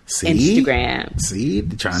her Instagram.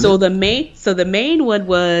 So the main one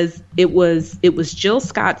was it was Jill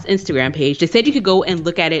Scott's Instagram page. They said you could go and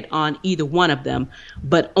look at it on either one of them,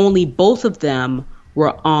 but only both of them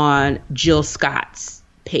were on Jill Scott's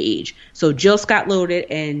page. So Jill Scott loaded,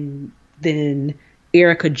 and then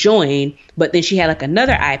Erykah joined, but then she had like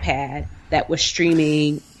another iPad that was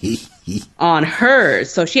streaming on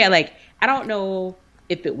hers. So she had like, I don't know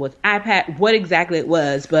if it was iPad, what exactly it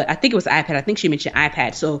was, but I think it was iPad. I think she mentioned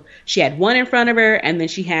iPad. So she had one in front of her, and then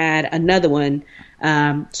she had another one,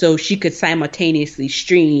 so she could simultaneously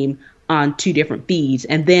stream on two different feeds.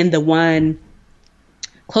 And then the one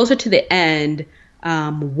closer to the end,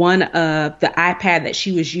 one of the iPad that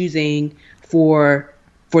she was using for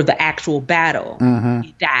the actual battle,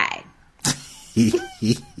 he died.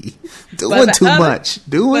 Doing too much.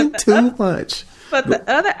 But the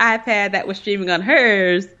other iPad that was streaming on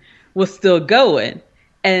hers was still going.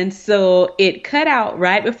 And so it cut out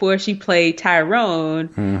right before she played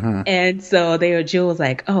Tyrone. And so Jill was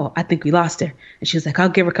like, oh, I think we lost her. And she was like, I'll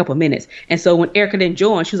give her a couple minutes. And so when Erykah didn't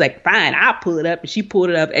join, she was like, fine, I'll pull it up. And she pulled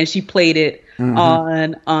it up and she played it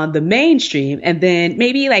on the mainstream. And then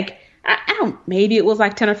maybe like, maybe it was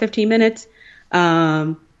like 10 or 15 minutes.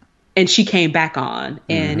 And she came back on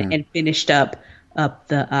and finished up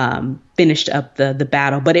the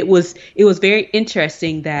battle. But it was very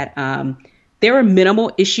interesting that there were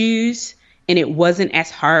minimal issues, and it wasn't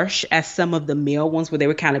as harsh as some of the male ones where they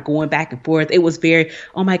were kind of going back and forth. It was very,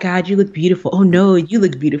 oh my God, you look beautiful. Oh no, you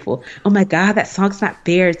look beautiful. Oh my God, that song's not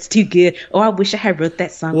fair. It's too good. Oh, I wish I had wrote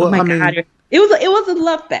that song. Well, oh my God. It was a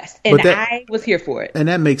love fest, and I was here for it. And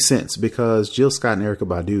that makes sense because Jill Scott and Erykah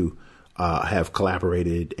Badu have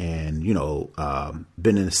collaborated and,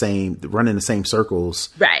 been in running the same circles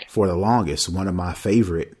for the longest. One of my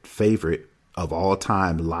favorite of all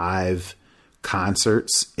time live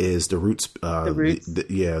concerts is the Roots,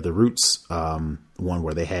 the Roots one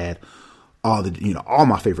where they had all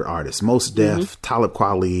my favorite artists, Mos Def, Talib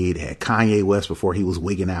Kweli, had Kanye West before he was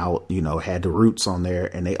wigging out, had the Roots on there,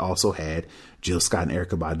 and they also had Jill Scott and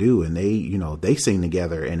Erykah Badu, and they sing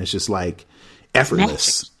together, and it's just like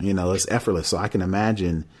effortless, it's effortless. So I can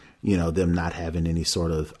imagine, them not having any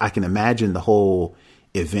sort of, I can imagine the whole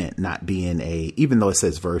event not being even though it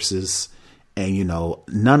says versus, and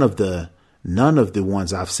none of the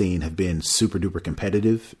ones I've seen have been super duper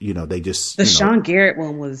competitive. They just the Sean Garrett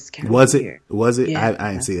one was kind of weird. Was it? Yeah.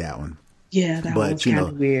 I didn't see that one. Yeah, that one was kind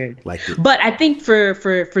of weird. But I think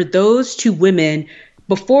for those two women,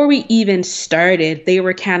 before we even started, they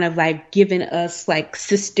were kind of like giving us like,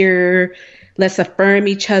 sister, let's affirm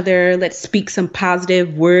each other. Let's speak some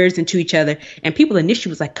positive words into each other. And people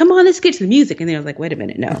initially was like, come on, let's get to the music. And then I was like, wait a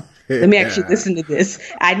minute. No, let me actually listen to this.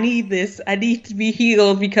 I need this. I need to be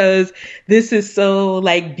healed because this is so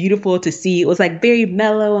like beautiful to see. It was like very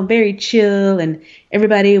mellow and very chill. And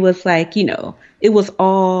everybody was like, it was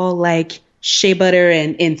all like shea butter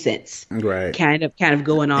and incense, right? Kind of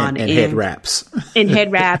going on, and head wraps, and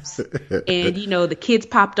the kids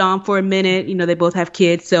popped on for a minute. They both have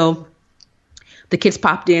kids, so the kids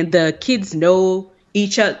popped in. The kids know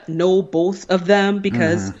both of them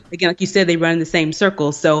because again, like you said, they run in the same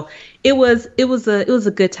circle. So it was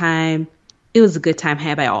a good time. It was a good time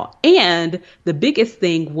had by all. And the biggest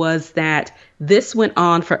thing was that this went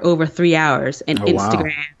on for over 3 hours, and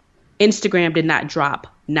Instagram did not drop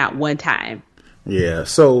not one time. Yeah,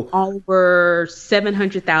 so over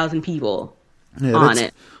 700,000 people on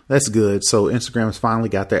it. That's good. So Instagram's finally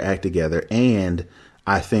got their act together, and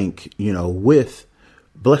I think with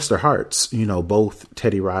bless their hearts, both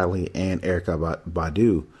Teddy Riley and Erykah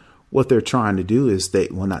Badu, what they're trying to do is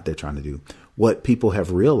what people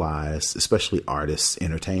have realized, especially artists,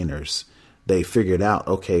 entertainers, they figured out,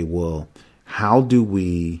 okay, well, how do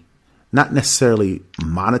we not necessarily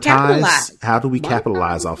monetize? How do we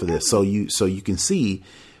capitalize off of this? So you can see,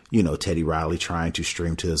 Teddy Riley trying to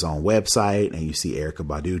stream to his own website, and you see Erykah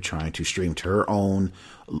Badu trying to stream to her own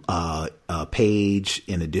page,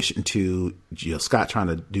 in addition to Jill Scott trying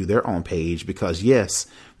to do their own page, because yes,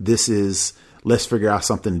 this is, let's figure out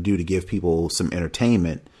something to do to give people some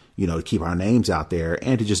entertainment, to keep our names out there,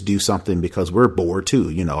 and to just do something because we're bored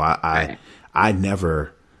too. I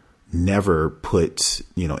never put,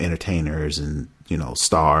 entertainers and,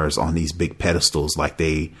 stars on these big pedestals like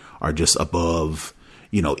they are just above,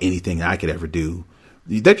 anything I could ever do.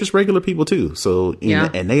 They're just regular people too. So,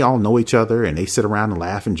 and they all know each other, and they sit around and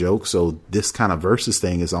laugh and joke. So this kind of versus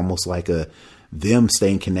thing is almost like them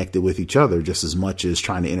staying connected with each other just as much as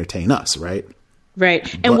trying to entertain us. Right.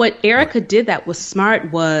 Right. And what Erykah did that was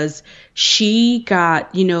smart was she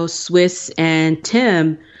got, Swiss and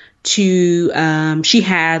Tim to, she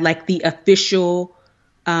had like the official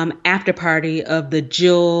after party of the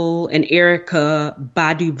Jill and Erykah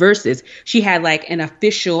Badu verses. She had like an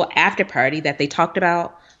official after party that they talked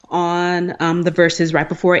about on the verses right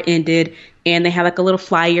before it ended, and they had like a little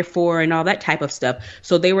flyer for and all that type of stuff.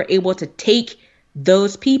 So they were able to take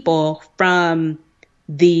those people from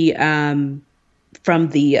the actual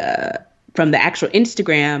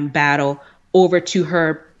Instagram battle over to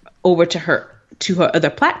her other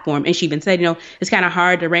platform. And she even said, it's kind of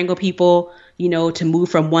hard to wrangle people, to move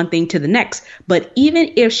from one thing to the next. But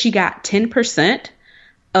even if she got 10%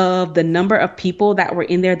 of the number of people that were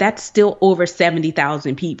in there, that's still over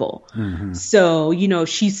 70,000 people. Mm-hmm. So,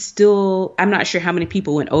 she's still, I'm not sure how many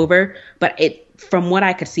people went over, but from what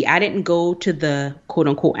I could see, I didn't go to the quote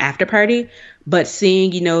unquote after party, but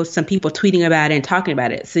seeing, some people tweeting about it and talking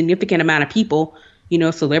about it, significant amount of people,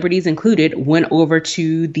 celebrities included, went over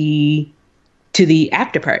to the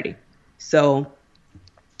after party. So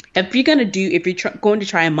if you're going to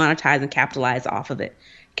try and monetize and capitalize off of it,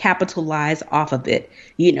 it's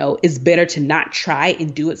better to not try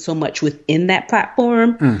and do it so much within that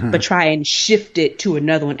platform, but try and shift it to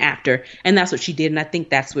another one after. And that's what she did. And I think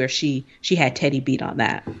that's where she had Teddy beat on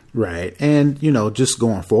that. Right. And, just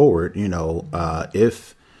going forward,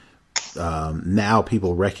 if now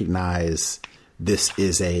people recognize this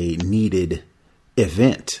is a needed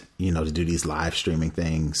event, to do these live streaming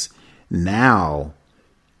things. Now,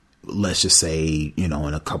 let's just say, in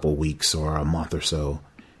a couple weeks or a month or so,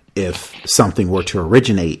 if something were to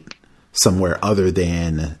originate somewhere other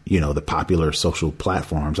than, the popular social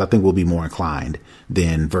platforms, I think we'll be more inclined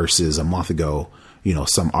than versus a month ago,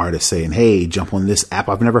 some artist saying, hey, jump on this app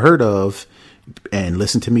I've never heard of and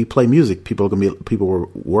listen to me play music. People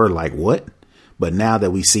were like, what? But now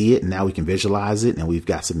that we see it and now we can visualize it and we've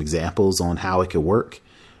got some examples on how it could work,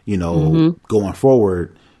 going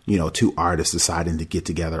forward, two artists deciding to get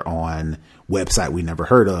together on website we never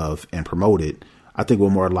heard of and promote it. I think we're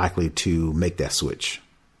more likely to make that switch.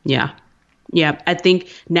 Yeah. Yeah. I think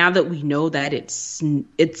now that we know that it's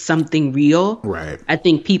something real, right? I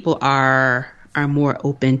think people are more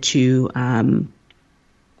open to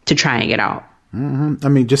trying it out. I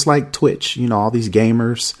mean, just like Twitch, all these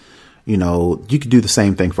gamers, you could do the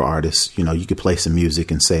same thing for artists. You could play some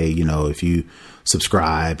music and say, if you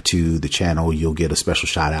subscribe to the channel, you'll get a special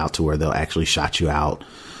shout out to where they'll actually shout you out,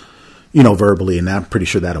 verbally. And I'm pretty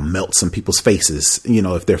sure that'll melt some people's faces,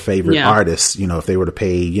 if their favorite artists, if they were to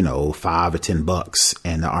pay, $5 or $10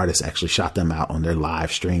 and the artist actually shot them out on their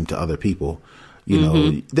live stream to other people,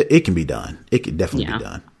 it can be done. It can definitely be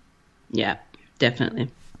done. Yeah, definitely.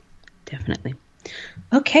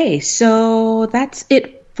 Okay. So that's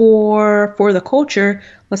it for the culture.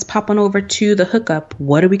 Let's pop on over to the hookup.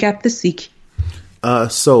 What do we got this week?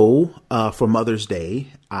 So for Mother's Day,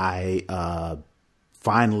 I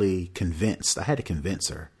finally I had to convince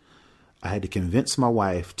her. I had to convince my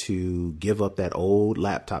wife to give up that old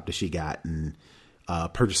laptop that she got and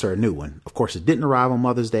purchase her a new one. Of course, it didn't arrive on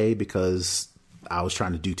Mother's Day because I was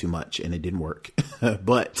trying to do too much and it didn't work.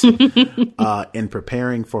 But in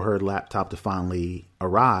preparing for her laptop to finally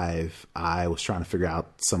arrive, I was trying to figure out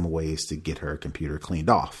some ways to get her computer cleaned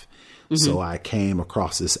off. So I came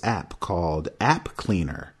across this app called App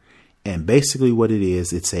Cleaner. And basically what it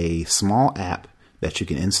is, it's a small app that you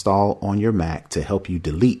can install on your Mac to help you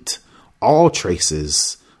delete all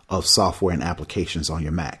traces of software and applications on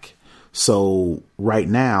your Mac. So right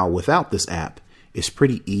now, without this app, it's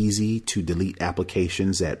pretty easy to delete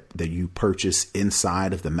applications that you purchase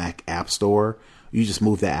inside of the Mac App Store. You just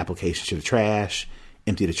move that application to the trash,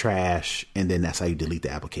 empty the trash, and then that's how you delete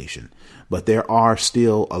the application. But there are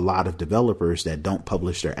still a lot of developers that don't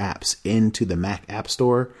publish their apps into the Mac App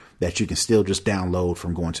Store that you can still just download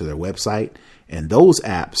from going to their website. And those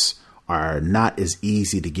apps are not as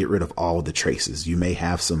easy to get rid of all the traces. You may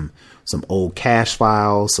have some old cache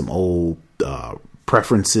files, some old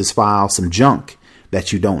preferences files, some junk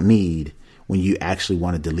that you don't need when you actually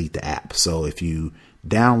want to delete the app. So if you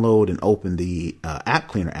download and open the App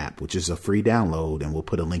Cleaner app, which is a free download, and we'll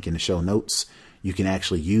put a link in the show notes, you can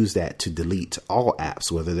actually use that to delete all apps,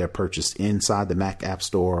 whether they're purchased inside the Mac App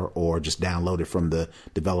Store or just downloaded from the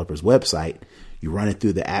developer's website. You run it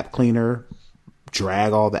through the App Cleaner,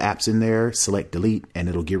 drag all the apps in there, select delete, and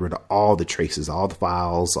it'll get rid of all the traces, all the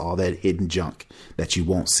files, all that hidden junk that you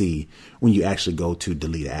won't see when you actually go to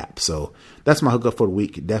delete app. So that's my hookup for the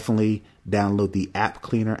week. Definitely download the App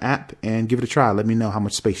Cleaner app and give it a try. Let me know how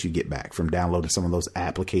much space you get back from downloading some of those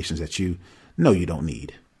applications that you know you don't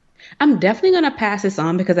need. I'm definitely going to pass this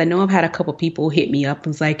on because I know I've had a couple people hit me up and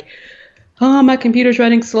was like, oh, my computer's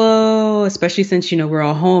running slow, especially since, we're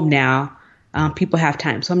all home now. People have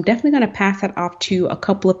time. So I'm definitely going to pass that off to a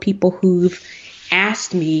couple of people who've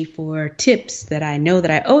asked me for tips that I know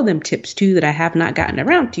that I owe them tips to that I have not gotten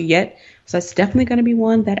around to yet. So it's definitely going to be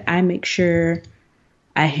one that I make sure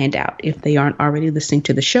I hand out if they aren't already listening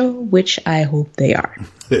to the show, which I hope they are.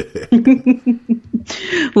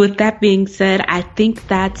 With that being said, I think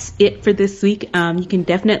that's it for this week. You can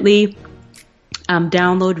definitely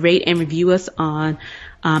download, rate, and review us on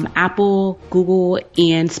Apple, Google,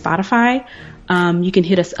 and Spotify. You can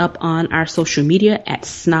hit us up on our social media at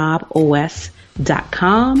snobos.com.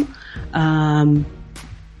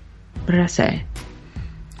 What did I say?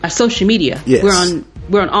 Our social media. Yes.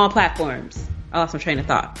 We're on all platforms. I lost my train of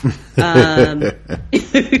thought.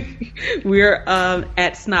 We're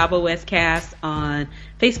at SnobOScast on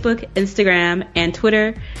Facebook, Instagram, and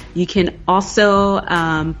Twitter. You can also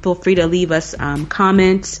feel free to leave us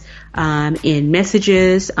comments in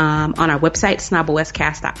messages on our website,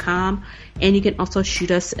 snoboscast.com. And you can also shoot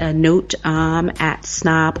us a note at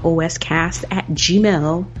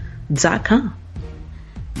snoboscast@gmail.com.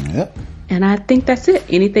 Yep. And I think that's it.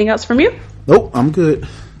 Anything else from you? Nope, I'm good.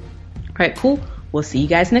 All right, cool. We'll see you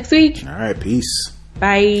guys next week. All right, peace.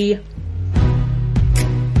 Bye.